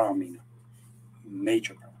have a problem, Mina.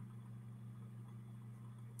 Major problem.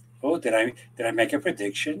 Oh, did I make a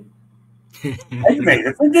prediction? I made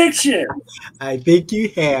a prediction. I think you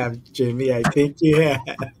have, Jimmy. I think you have.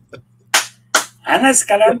 Ana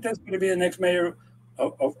Escalante is going to be the next mayor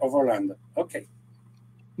of Orlando. Okay.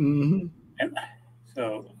 Mm-hmm. And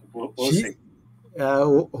so we'll She, see.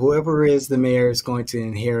 whoever is the mayor is going to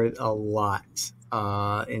inherit a lot,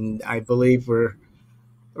 and I believe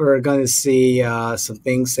we're going to see some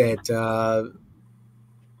things that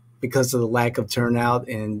because of the lack of turnout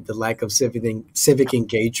and the lack of civic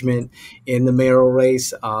engagement in the mayoral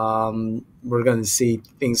race, we're going to see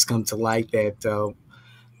things come to light that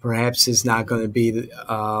perhaps is not going to be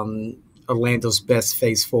Orlando's best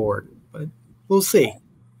face forward. But we'll see.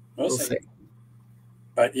 We'll We'll see. see.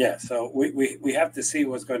 But yeah, so we have to see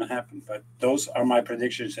what's going to happen. But those are my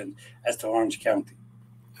predictions as to Orange County.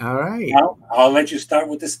 All right. Now, I'll let you start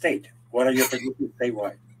with the state. What are your predictions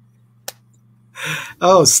statewide?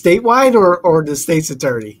 Oh, statewide or the state's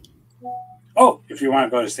attorney? Oh, if you want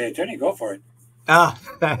to go to state attorney, go for it. Ah,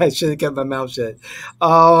 I should have kept my mouth shut.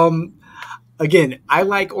 Um, Again, I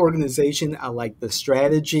like organization. I like the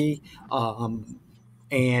strategy,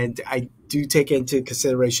 and I do take into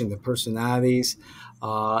consideration the personalities,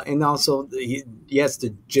 and also yes,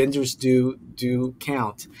 the genders do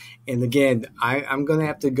count. And again, I'm going to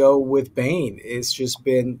have to go with Bain. It's just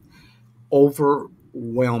been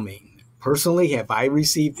overwhelming. Personally, have I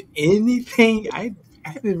received anything? I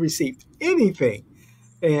haven't received anything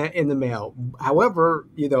in the mail. However,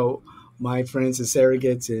 my friends and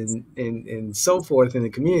surrogates and so forth in the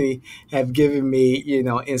community have given me,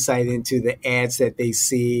 insight into the ads that they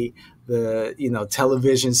see, the,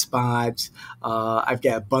 television spots. I've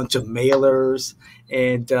got a bunch of mailers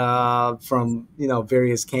and from,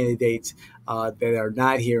 various candidates that are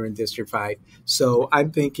not here in District 5. So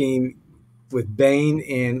I'm thinking with Bain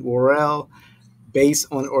and Worrell, based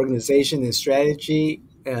on organization and strategy,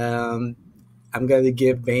 I'm going to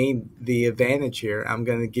give Bain the advantage here. I'm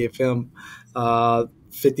going to give him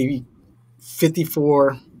 50,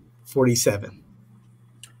 54, 47.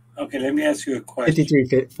 Okay, let me ask you a question.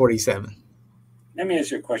 53, 47. Let me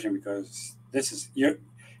ask you a question because this is you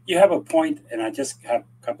have a point, and I just have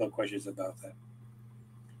a couple of questions about that.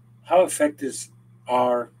 How effective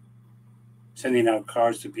are sending out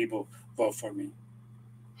cards to people vote for me?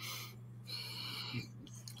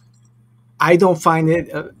 I don't find it.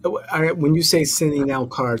 When you say sending out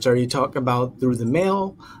cards, are you talking about through the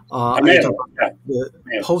mail? Are you talking about the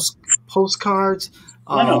Mail. postcards?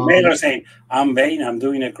 No, Mail are saying, I'm Bain, I'm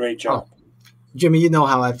doing a great Oh, job. Jimmy, you know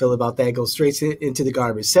how I feel about that. It goes straight into the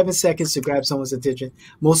garbage. 7 seconds to grab someone's attention.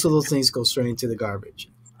 Most of those things go straight into the garbage.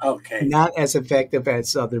 Okay. Not as effective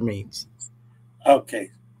as other means.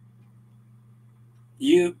 Okay.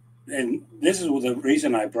 You, and this is the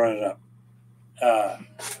reason I brought it up. Uh,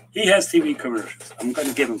 he has TV commercials. I'm going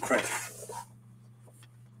to give him credit.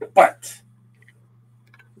 But,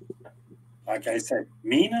 like I said,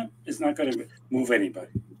 Mina is not going to move anybody.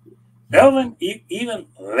 Belvin, even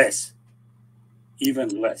less.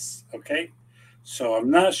 Even less. Okay? So I'm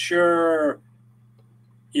not sure,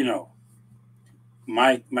 you know,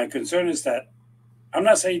 my concern is that I'm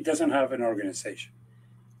not saying he doesn't have an organization.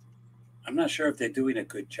 I'm not sure if they're doing a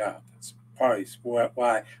good job. That's probably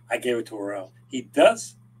why I gave it to Orel. He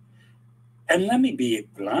does. And let me be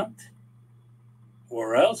blunt.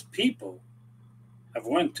 Orel's people have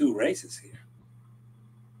won 2 races here.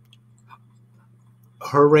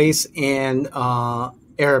 Her race and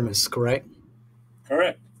Aramis, correct?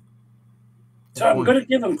 Correct. So I'm going to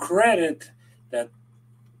give him credit that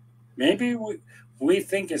maybe we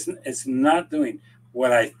think it's not doing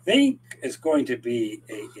what I think is going to be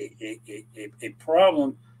a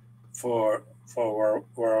problem for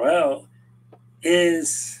Orel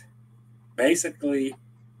is basically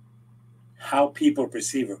how people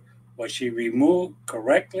perceive her. Was she removed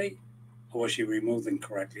correctly or was she removed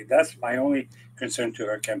incorrectly? That's my only concern to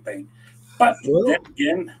her campaign. But then Well,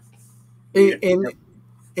 again,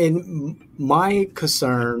 and my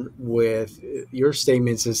concern with your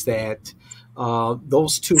statements is that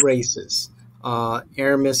those 2 races,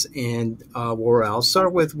 Aramis and Worrell, I'll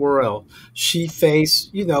start with Worrell. She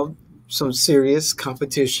faced, some serious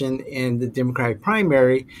competition in the Democratic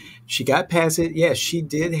primary. She got past it. Yes, she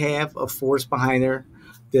did have a force behind her,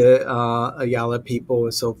 the Ayala people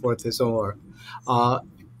and so forth and so on. Uh,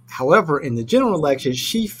 However, in the general election,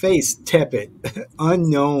 she faced tepid,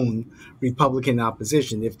 unknown Republican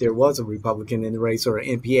opposition, if there was a Republican in the race or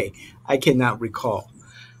an NPA. I cannot recall.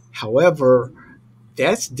 However,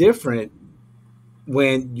 that's different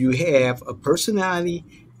when you have a personality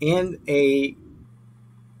and a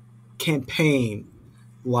campaign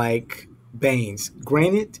like Baines.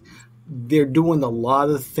 Granted, they're doing a lot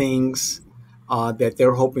of things that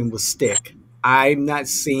they're hoping will stick. I'm not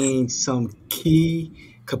seeing some key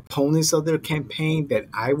components of their campaign that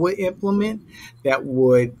I would implement that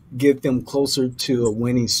would get them closer to a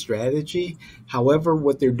winning strategy. However,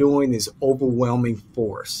 what they're doing is overwhelming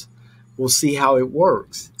force. We'll see how it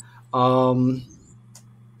works. Um,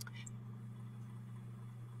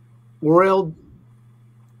 Worrell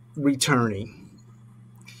returning.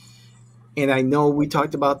 And I know we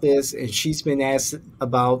talked about this, and she's been asked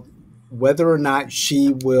about whether or not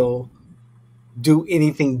she will do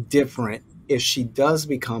anything different if she does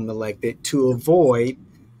become elected to avoid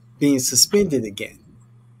being suspended again.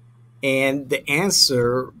 And the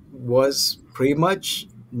answer was pretty much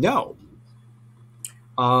no.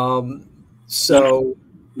 Um, no, so,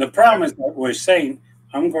 the problem is that we're saying,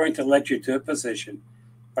 I'm going to let you to a position,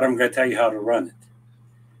 but I'm going to tell you how to run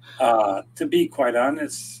it. To be quite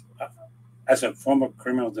honest, as a former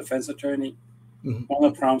criminal defense attorney, mhm. one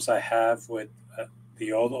of the problems I have with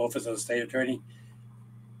the old office of the state attorney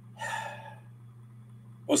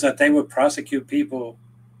was that they would prosecute people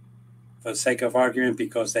for the sake of argument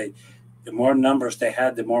because the more numbers they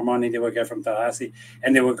had, the more money they would get from Tallahassee,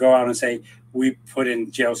 and they would go out and say, "We put in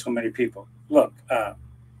jail so many people." Look,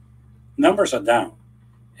 numbers are down,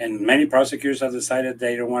 and many prosecutors have decided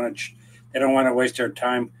they don't want to waste their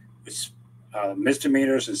time with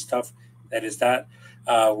misdemeanors and stuff. That is that.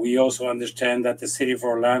 We also understand that the city of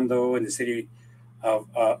Orlando and the city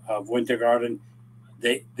of Winter Garden,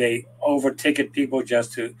 they over ticket people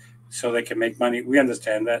just to so they can make money. We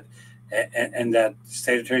understand that, and that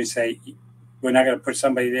state attorneys say we're not going to put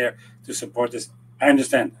somebody there to support this. I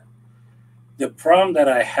understand that. The problem that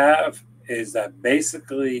I have is that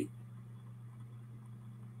basically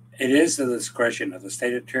it is the discretion of the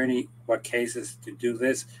state attorney what cases to do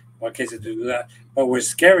this, what cases to do that. But we're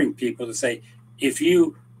scaring people to say, if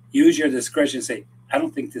you use your discretion, say, I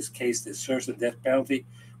don't think this case deserves a death penalty,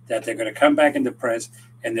 that they're going to come back in the press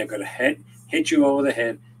and they're going to hit you over the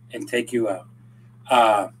head and take you out.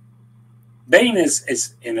 Bain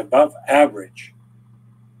is an above average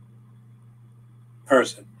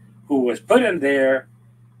person who was put in there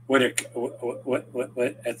with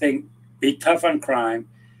I think, be tough on crime.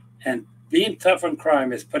 And being tough on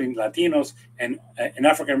crime is putting Latinos and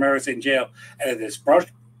African Americans in jail at a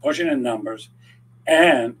disproportionate numbers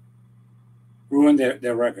and ruin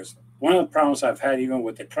their records. One of the problems I've had even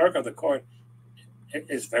with the clerk of the court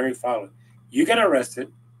is very following. You get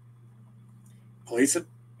arrested, police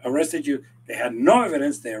arrested you, they had no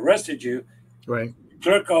evidence, they arrested you, Right.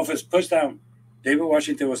 Clerk office puts down David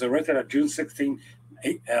Washington was arrested on June 16,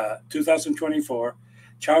 2024,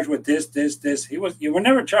 charged with this. You were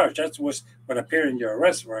never charged. That was what appeared in your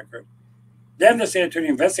arrest record. Then the state attorney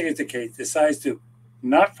investigates the case, decides to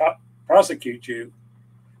not prosecute you,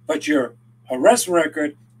 but your arrest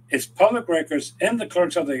record is public records in the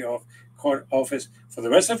clerks of the court office for the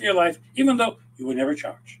rest of your life, even though you were never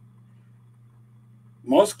charged.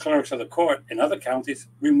 Most clerks of the court in other counties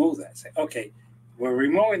remove that. Say, okay, we're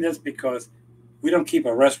removing this because we don't keep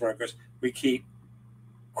arrest records. We keep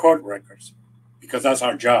court records because that's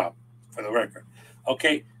our job for the record.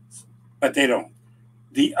 Okay, but they don't.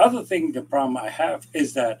 The other thing, the problem I have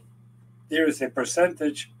is that there is a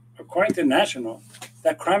percentage, according to national,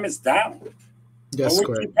 that crime is down. That's But we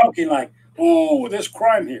correct. keep talking like, oh, there's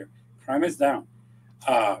crime here. Crime is down.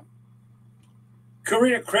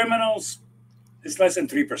 Career criminals is less than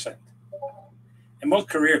 3%. And most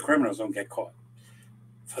career criminals don't get caught.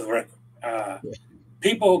 For the record, Yeah.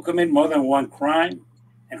 people who commit more than one crime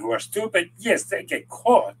and who are stupid, yes, they get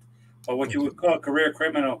caught. But what you would call a career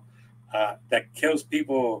criminal that kills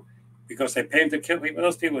people because they pay them to kill people,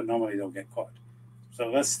 those people normally don't get caught. So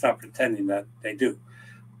let's stop pretending that they do.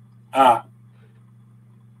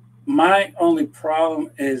 My only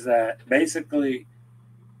problem is that basically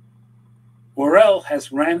Worrell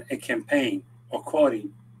has ran a campaign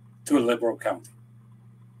according to a liberal county.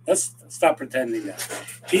 Let's stop pretending that.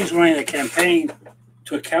 He's running a campaign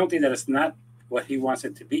to a county that is not what he wants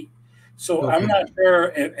it to be. So Okay. I'm not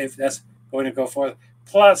sure if that's going to go forward.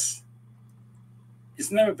 Plus,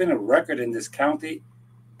 it's never been a record in this county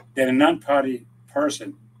that a non-party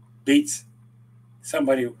person beats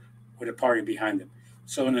somebody with a party behind them.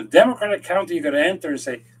 So in a Democratic county, you got to enter and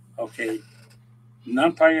say, okay,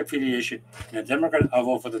 non-party affiliation, and a Democrat, I'll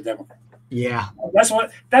vote for the Democrat. Yeah.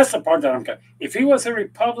 That's the part that I'm. If he was a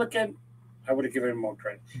Republican, I would have given him more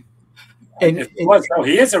credit. And,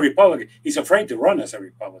 He is a Republican. He's afraid to run as a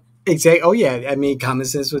Republican. exactly. Oh yeah. I mean, common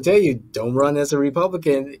sense would tell you don't run as a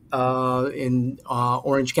Republican in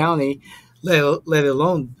Orange County, let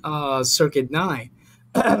alone Circuit 9.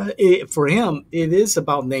 For him, it is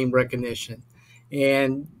about name recognition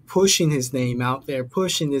and pushing his name out there,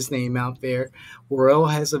 Worrell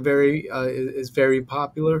has is very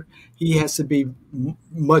popular. He has to be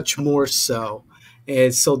much more so,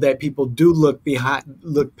 and so that people do look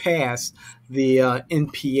past the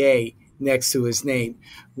NPA next to his name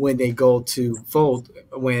when they go to vote.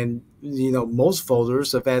 When most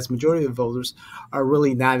voters, the vast majority of voters, are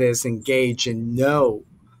really not as engaged and know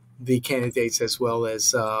the candidates as well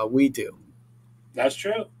as we do. That's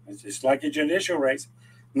true. It's just like a judicial race.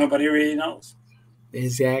 Nobody really knows.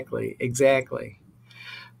 Exactly.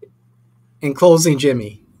 In closing,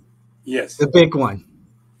 Jimmy, Yes. the big one.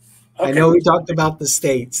 Okay. I know we talked about the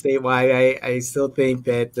statewide. I still think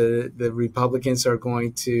that the Republicans are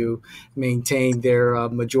going to maintain their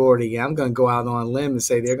majority. I'm going to go out on a limb and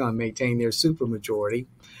say they're going to maintain their supermajority.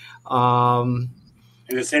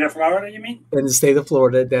 In the state of Florida, you mean? In the state of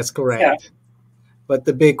Florida, that's correct. Yeah. But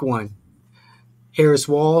the big one, Harris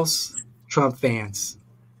Walls, Trump fans.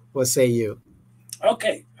 What say you?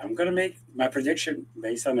 Okay, I'm going to make my prediction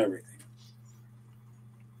based on everything.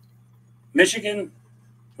 Michigan,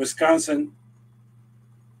 Wisconsin,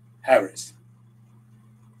 Harris.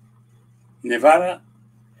 Nevada,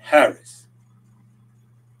 Harris.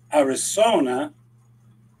 Arizona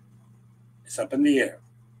is up in the air.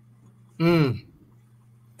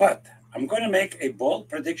 But I'm going to make a bold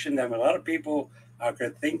prediction that a lot of people are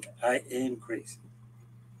going to think I am crazy.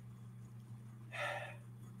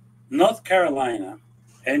 North Carolina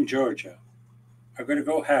and Georgia are going to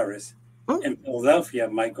go Harris, and Philadelphia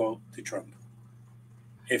might go to Trump.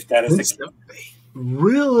 If that is the case.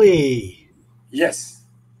 Really? Yes.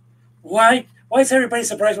 Why is everybody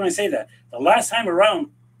surprised when I say that? The last time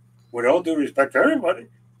around, with all due respect to everybody,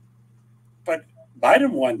 but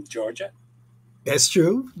Biden won Georgia. That's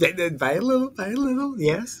true. By a little,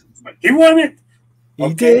 yes. He won it.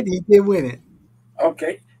 He did win it.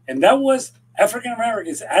 Okay. And that was African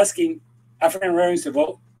Americans asking African Americans to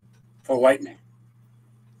vote for white men.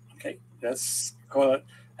 Okay. Let's call it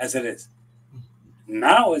as it is.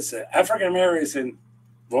 Now it's African Americans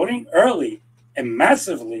voting early and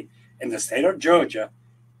massively in the state of Georgia.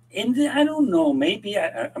 And I don't know, maybe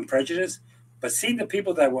I'm prejudiced, but seeing the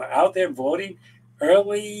people that were out there voting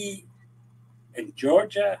early in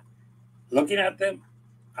Georgia, looking at them,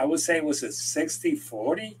 I would say it was a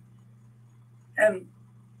 60-40. And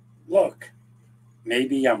look,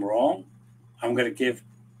 maybe I'm wrong. I'm going to give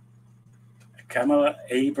Kamala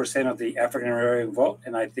 80% of the African American vote,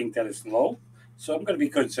 and I think that is low. So I'm going to be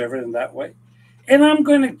conservative in that way. And I'm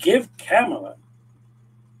going to give Kamala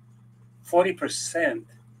 40%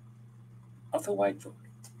 of the white vote.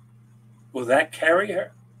 Will that carry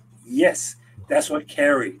her? Yes, that's what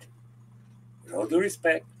carried, with all due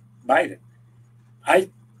respect, Biden. I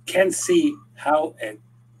can see how an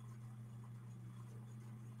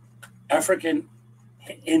African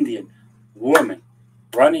Indian woman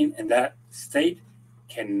running in that state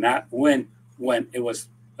cannot win when it was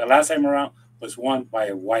the last time around was won by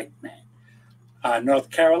a white man. North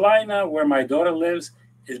Carolina, where my daughter lives,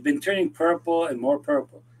 has been turning purple and more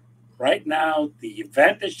purple. Right now, the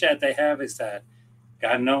advantage that they have is that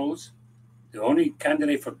God knows the only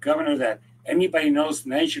candidate for governor that anybody knows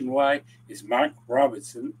nationwide is Mark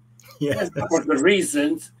Robertson. Yeah. For good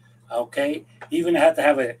reasons. Okay. Even had to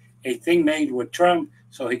have a thing made with Trump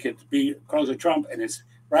so he could be close to Trump and his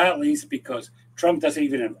rallies because Trump doesn't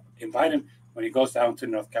even invite him when he goes down to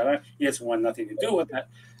North Carolina. He doesn't want nothing to do with that.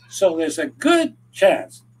 So there's a good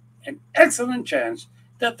chance, an excellent chance,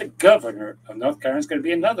 that the governor of North Carolina is going to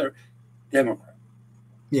be another Democrat.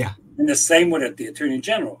 Yeah. And the same with the attorney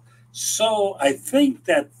general. So I think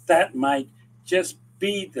that that might just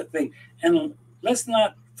be the thing. And let's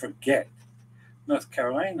not forget, North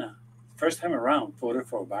Carolina, first time around, voted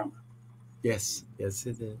for Obama. Yes. Yes,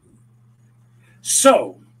 it did.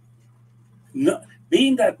 So, no,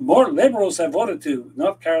 being that more liberals have voted to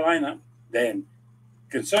North Carolina than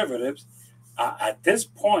conservatives, at this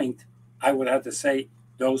point, I would have to say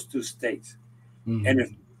those two states. Mm-hmm. And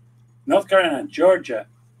if North Carolina, Georgia,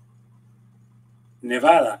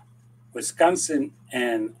 Nevada, Wisconsin,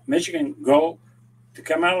 and Michigan go to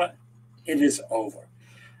Kamala, it is over.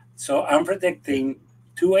 So I'm predicting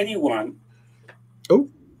 281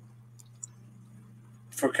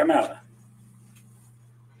 for Kamala.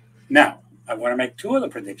 Now, I want to make two other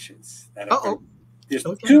predictions. There's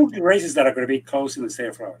two races that are going to be close in the state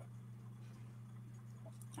of Florida.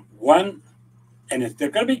 One, and they're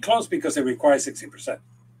going to be close because they require 60%.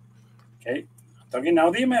 Okay? I'm talking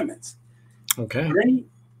now the amendments. Okay. 3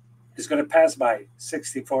 is going to pass by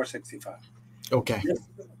 64, 65. Okay.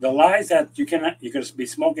 The lies that you can be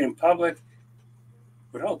smoking in public,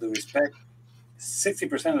 with all due respect,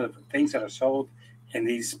 60% of the things that are sold in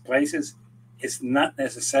these places is not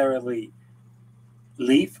necessarily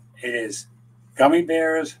leaf. It is gummy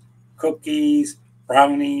bears, cookies,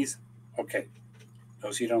 brownies. Okay,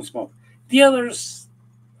 those you don't smoke. The others,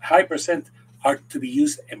 high percent, are to be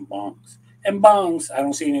used in bongs. And bongs, I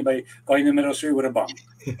don't see anybody going in the middle of the street with a bong.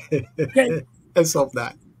 Okay. Let's hope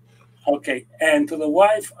not. Okay, and to the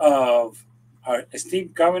wife of our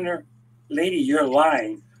esteemed governor, lady, you're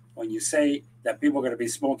lying when you say that people are going to be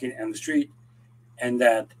smoking on the street and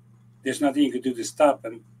that there's nothing you can do to stop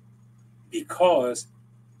them because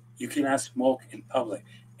you cannot smoke in public.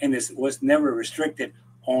 And this was never restricted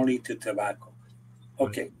only to tobacco.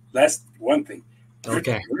 Okay, that's one thing.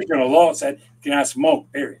 Okay. The original law said you cannot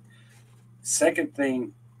smoke, period. Second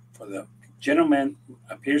thing, for the gentleman who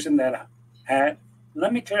appears in that hat,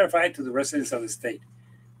 let me clarify to the residents of the state.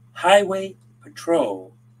 Highway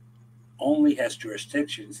Patrol only has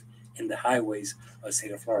jurisdictions in the highways of the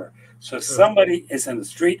state of Florida. So if somebody is in the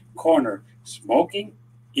street corner smoking,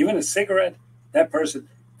 even a cigarette, that person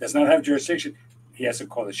does not have jurisdiction. He has to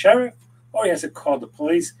call the sheriff or he has to call the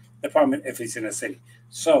police department if he's in a city.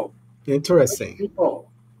 So, interesting. People,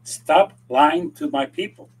 stop lying to my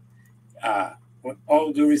people. With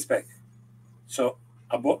all due respect. So,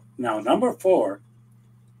 now number 4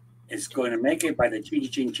 is going to make it by the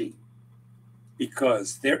ching,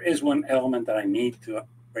 because there is one element that I need to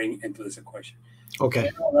bring into this equation. Okay.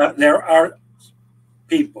 There are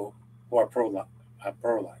people who are pro-life.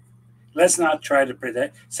 Let's not try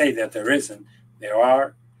to say that there isn't. There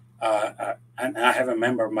are, and I have a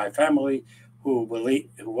member of my family who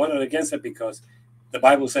voted against it because the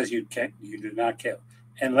Bible says you do not kill.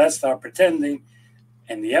 And let's start pretending.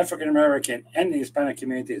 And the African American and the Hispanic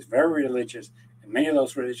community is very religious, and many of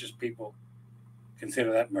those religious people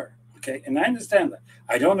consider that murder. Okay, and I understand that.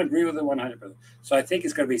 I don't agree with it 100%. So I think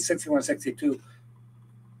it's going to be 61, 62,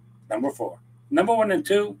 number 4. Number 1 and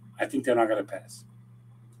 2, I think they're not going to pass.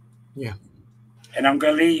 Yeah. And I'm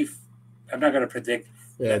going to leave. I'm not going to predict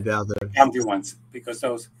the other county ones because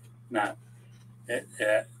those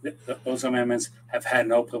those amendments have had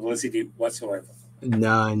no publicity whatsoever.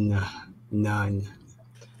 None.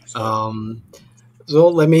 So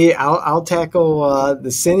I'll tackle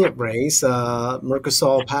the Senate race.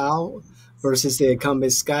 Mercosur Powell versus the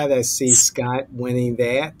incumbent Scott. I see Scott winning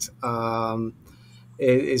that.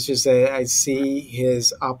 It's just that I see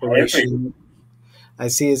his operation. I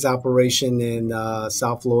see his operation in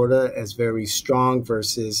South Florida as very strong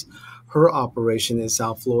versus her operation in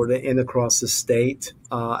South Florida and across the state.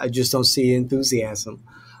 I just don't see enthusiasm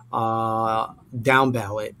down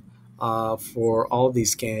ballot for all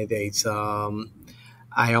these candidates.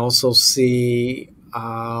 I also see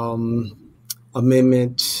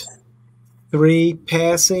Amendment 3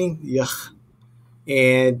 passing. Yuck.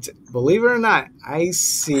 And believe it or not, I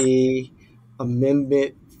see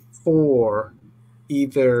Amendment 4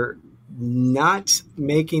 either not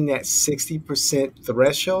making that 60%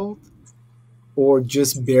 threshold or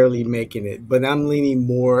just barely making it. But I'm leaning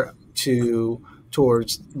more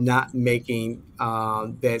towards not making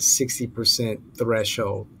that 60%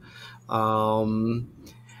 threshold. Um,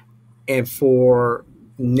 and for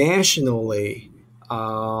nationally,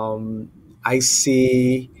 I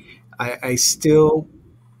see, I still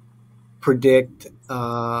predict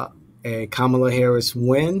a Kamala Harris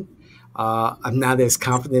win. I'm not as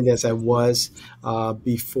confident as I was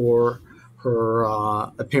before her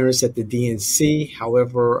appearance at the DNC.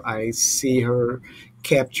 However, I see her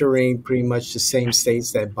capturing pretty much the same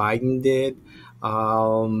states that Biden did.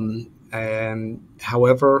 And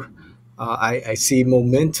however, I see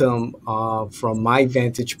momentum from my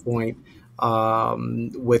vantage point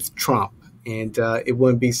with Trump, and it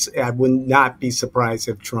wouldn't be. I would not be surprised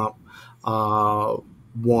if Trump uh,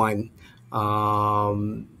 won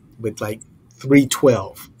with like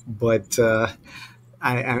 312. But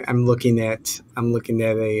I'm looking at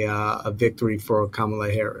a victory for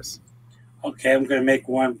Kamala Harris. Okay, I'm going to make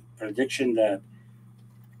one prediction that,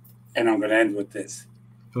 and I'm going to end with this.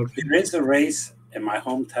 Okay. There is a race in my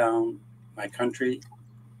hometown, my country.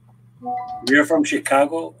 You're from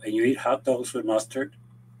Chicago and you eat hot dogs with mustard.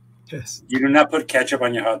 Yes. You do not put ketchup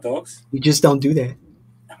on your hot dogs. You just don't do that.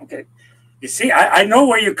 Okay. You see, I know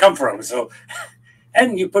where you come from. So,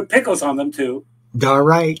 and you put pickles on them too. Darn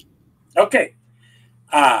right. Okay.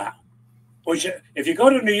 Which, if you go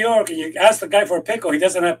to New York and you ask the guy for a pickle, he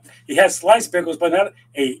has sliced pickles, but not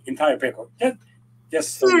a entire pickle.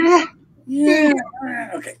 Just so yeah.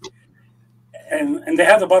 Okay. And they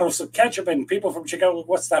have the bottles of ketchup, and people from Chicago,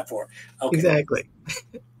 what's that for? Okay. Exactly.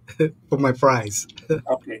 For my fries.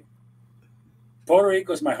 Okay. Puerto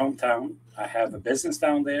Rico is my hometown. I have a business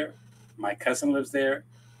down there. My cousin lives there,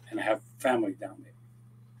 and I have family down there.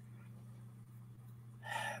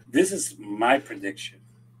 This is my prediction.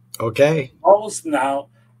 Okay. Polls now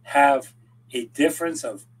have a difference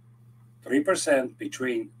of 3%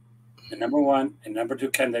 between the number one and number two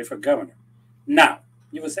candidate for governor. Now,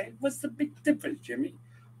 you would say, what's the big difference, Jimmy?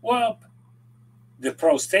 Well, the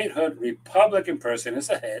pro-statehood Republican person is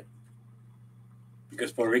ahead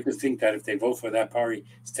because Puerto Ricans think that if they vote for that party,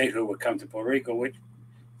 statehood will come to Puerto Rico, which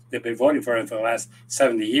they've been voting for it for the last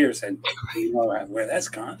 70 years, and you know where that's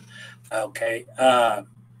gone. Okay.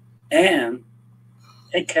 And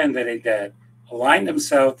a candidate that aligned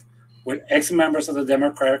himself with ex-members of the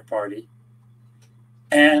Democratic Party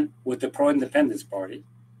and with the pro-independence party.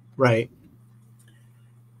 Right.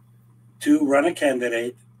 To run a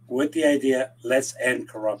candidate with the idea, let's end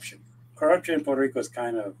corruption. Corruption in Puerto Rico is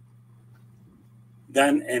kind of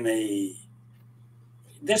done in a.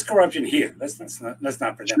 There's corruption here. Let's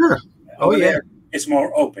not pretend. Sure. Over there, it's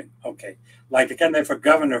more open. Okay, like the candidate for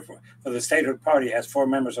governor for the statehood party has 4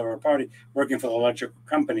 members of her party working for the electrical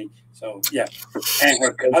company. So yeah, and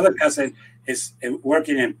her other cousin is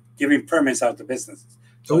working and giving permits out to businesses.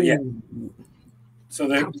 So yeah, so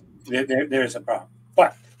there is a problem,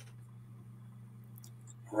 but.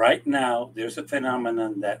 Right now, there's a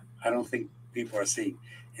phenomenon that I don't think people are seeing,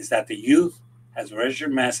 is that the youth has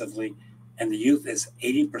registered massively, and the youth is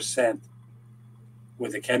 80%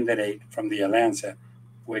 with a candidate from the Alianza,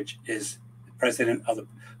 which is the president of the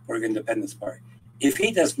Puerto Rico Independence Party. If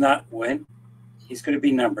he does not win, he's going to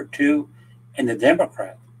be number 2, and the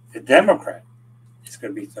Democrat is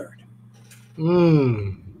going to be 3rd.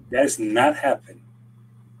 That has not happened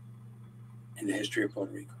in the history of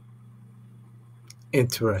Puerto Rico.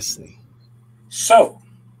 Interesting. So,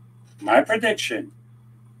 my prediction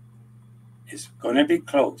is going to be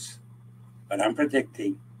close, but I'm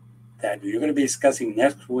predicting that you're going to be discussing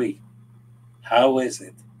next week how is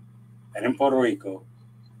it that in Puerto Rico,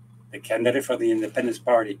 the candidate for the Independence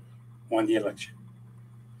Party won the election.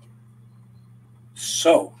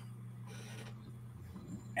 So,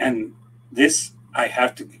 and this, I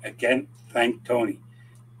have to again thank Tony.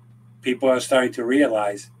 People are starting to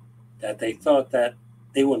realize that they thought that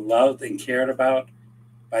they were loved and cared about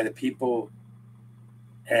by the people,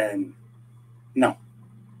 and no,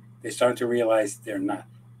 they started to realize they're not.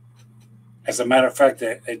 As a matter of fact,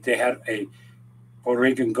 they had a Puerto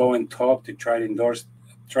Rican go and talk to try to endorse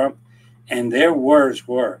Trump, and their words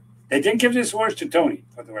were, they didn't give these words to Tony,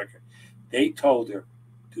 for the record. They told her,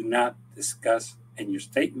 do not discussed in your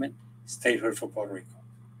statement statehood for Puerto Rico.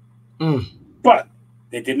 Mm. But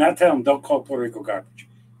they did not tell them don't call Puerto Rico garbage.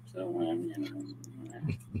 So,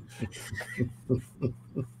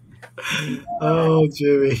 Oh,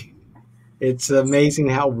 Jimmy. It's amazing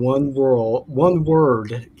how one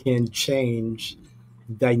word can change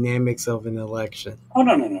dynamics of an election. oh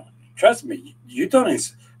no! Trust me, you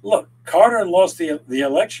don't. Look, Carter lost the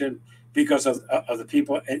election because of the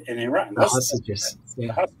people in Iran. The hostages.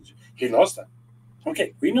 Yeah. He lost them.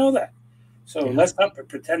 Okay, we know that. So let's not be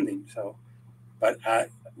pretending. So, but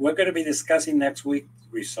we're going to be discussing next week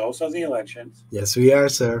results of the elections. Yes, we are,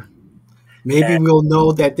 sir. Maybe we'll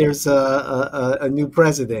know that there's a new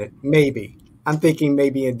president. Maybe. I'm thinking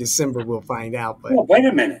maybe in December we'll find out. But well, wait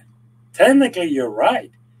a minute. Technically, you're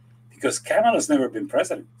right, because Kamala's never been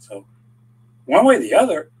president. So one way or the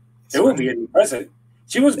other, there will be a new president.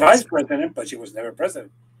 She was vice president, but she was never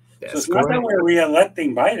president. So it's not that we're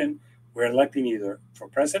re-electing Biden. We're electing either for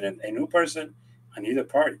president, a new person, on either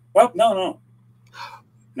party. Well, no.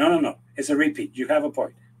 It's a repeat. You have a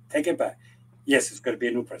point. Take it back. Yes, it's going to be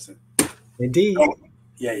a new president. Indeed. Oh,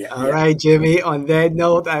 yeah. All right, Jimmy. On that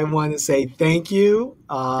note, I want to say thank you.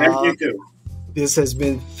 Thank you, too. This has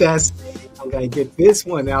been fascinating. I'm going to get this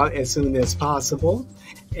one out as soon as possible.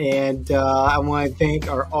 And I want to thank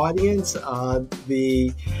our audience.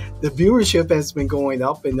 The viewership has been going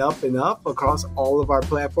up and up and up across all of our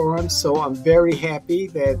platforms. So I'm very happy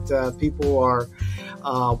that people are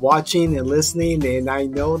watching and listening. And I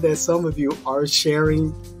know that some of you are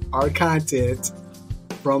sharing our content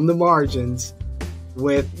from the margins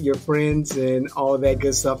with your friends and all that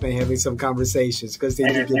good stuff and having some conversations. Because they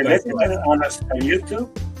do get back on YouTube,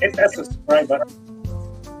 hit that subscribe button.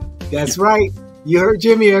 That's right. You heard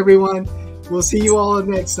Jimmy, everyone. We'll see you all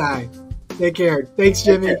next time. Take care. Thanks,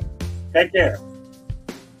 Jimmy. Take care.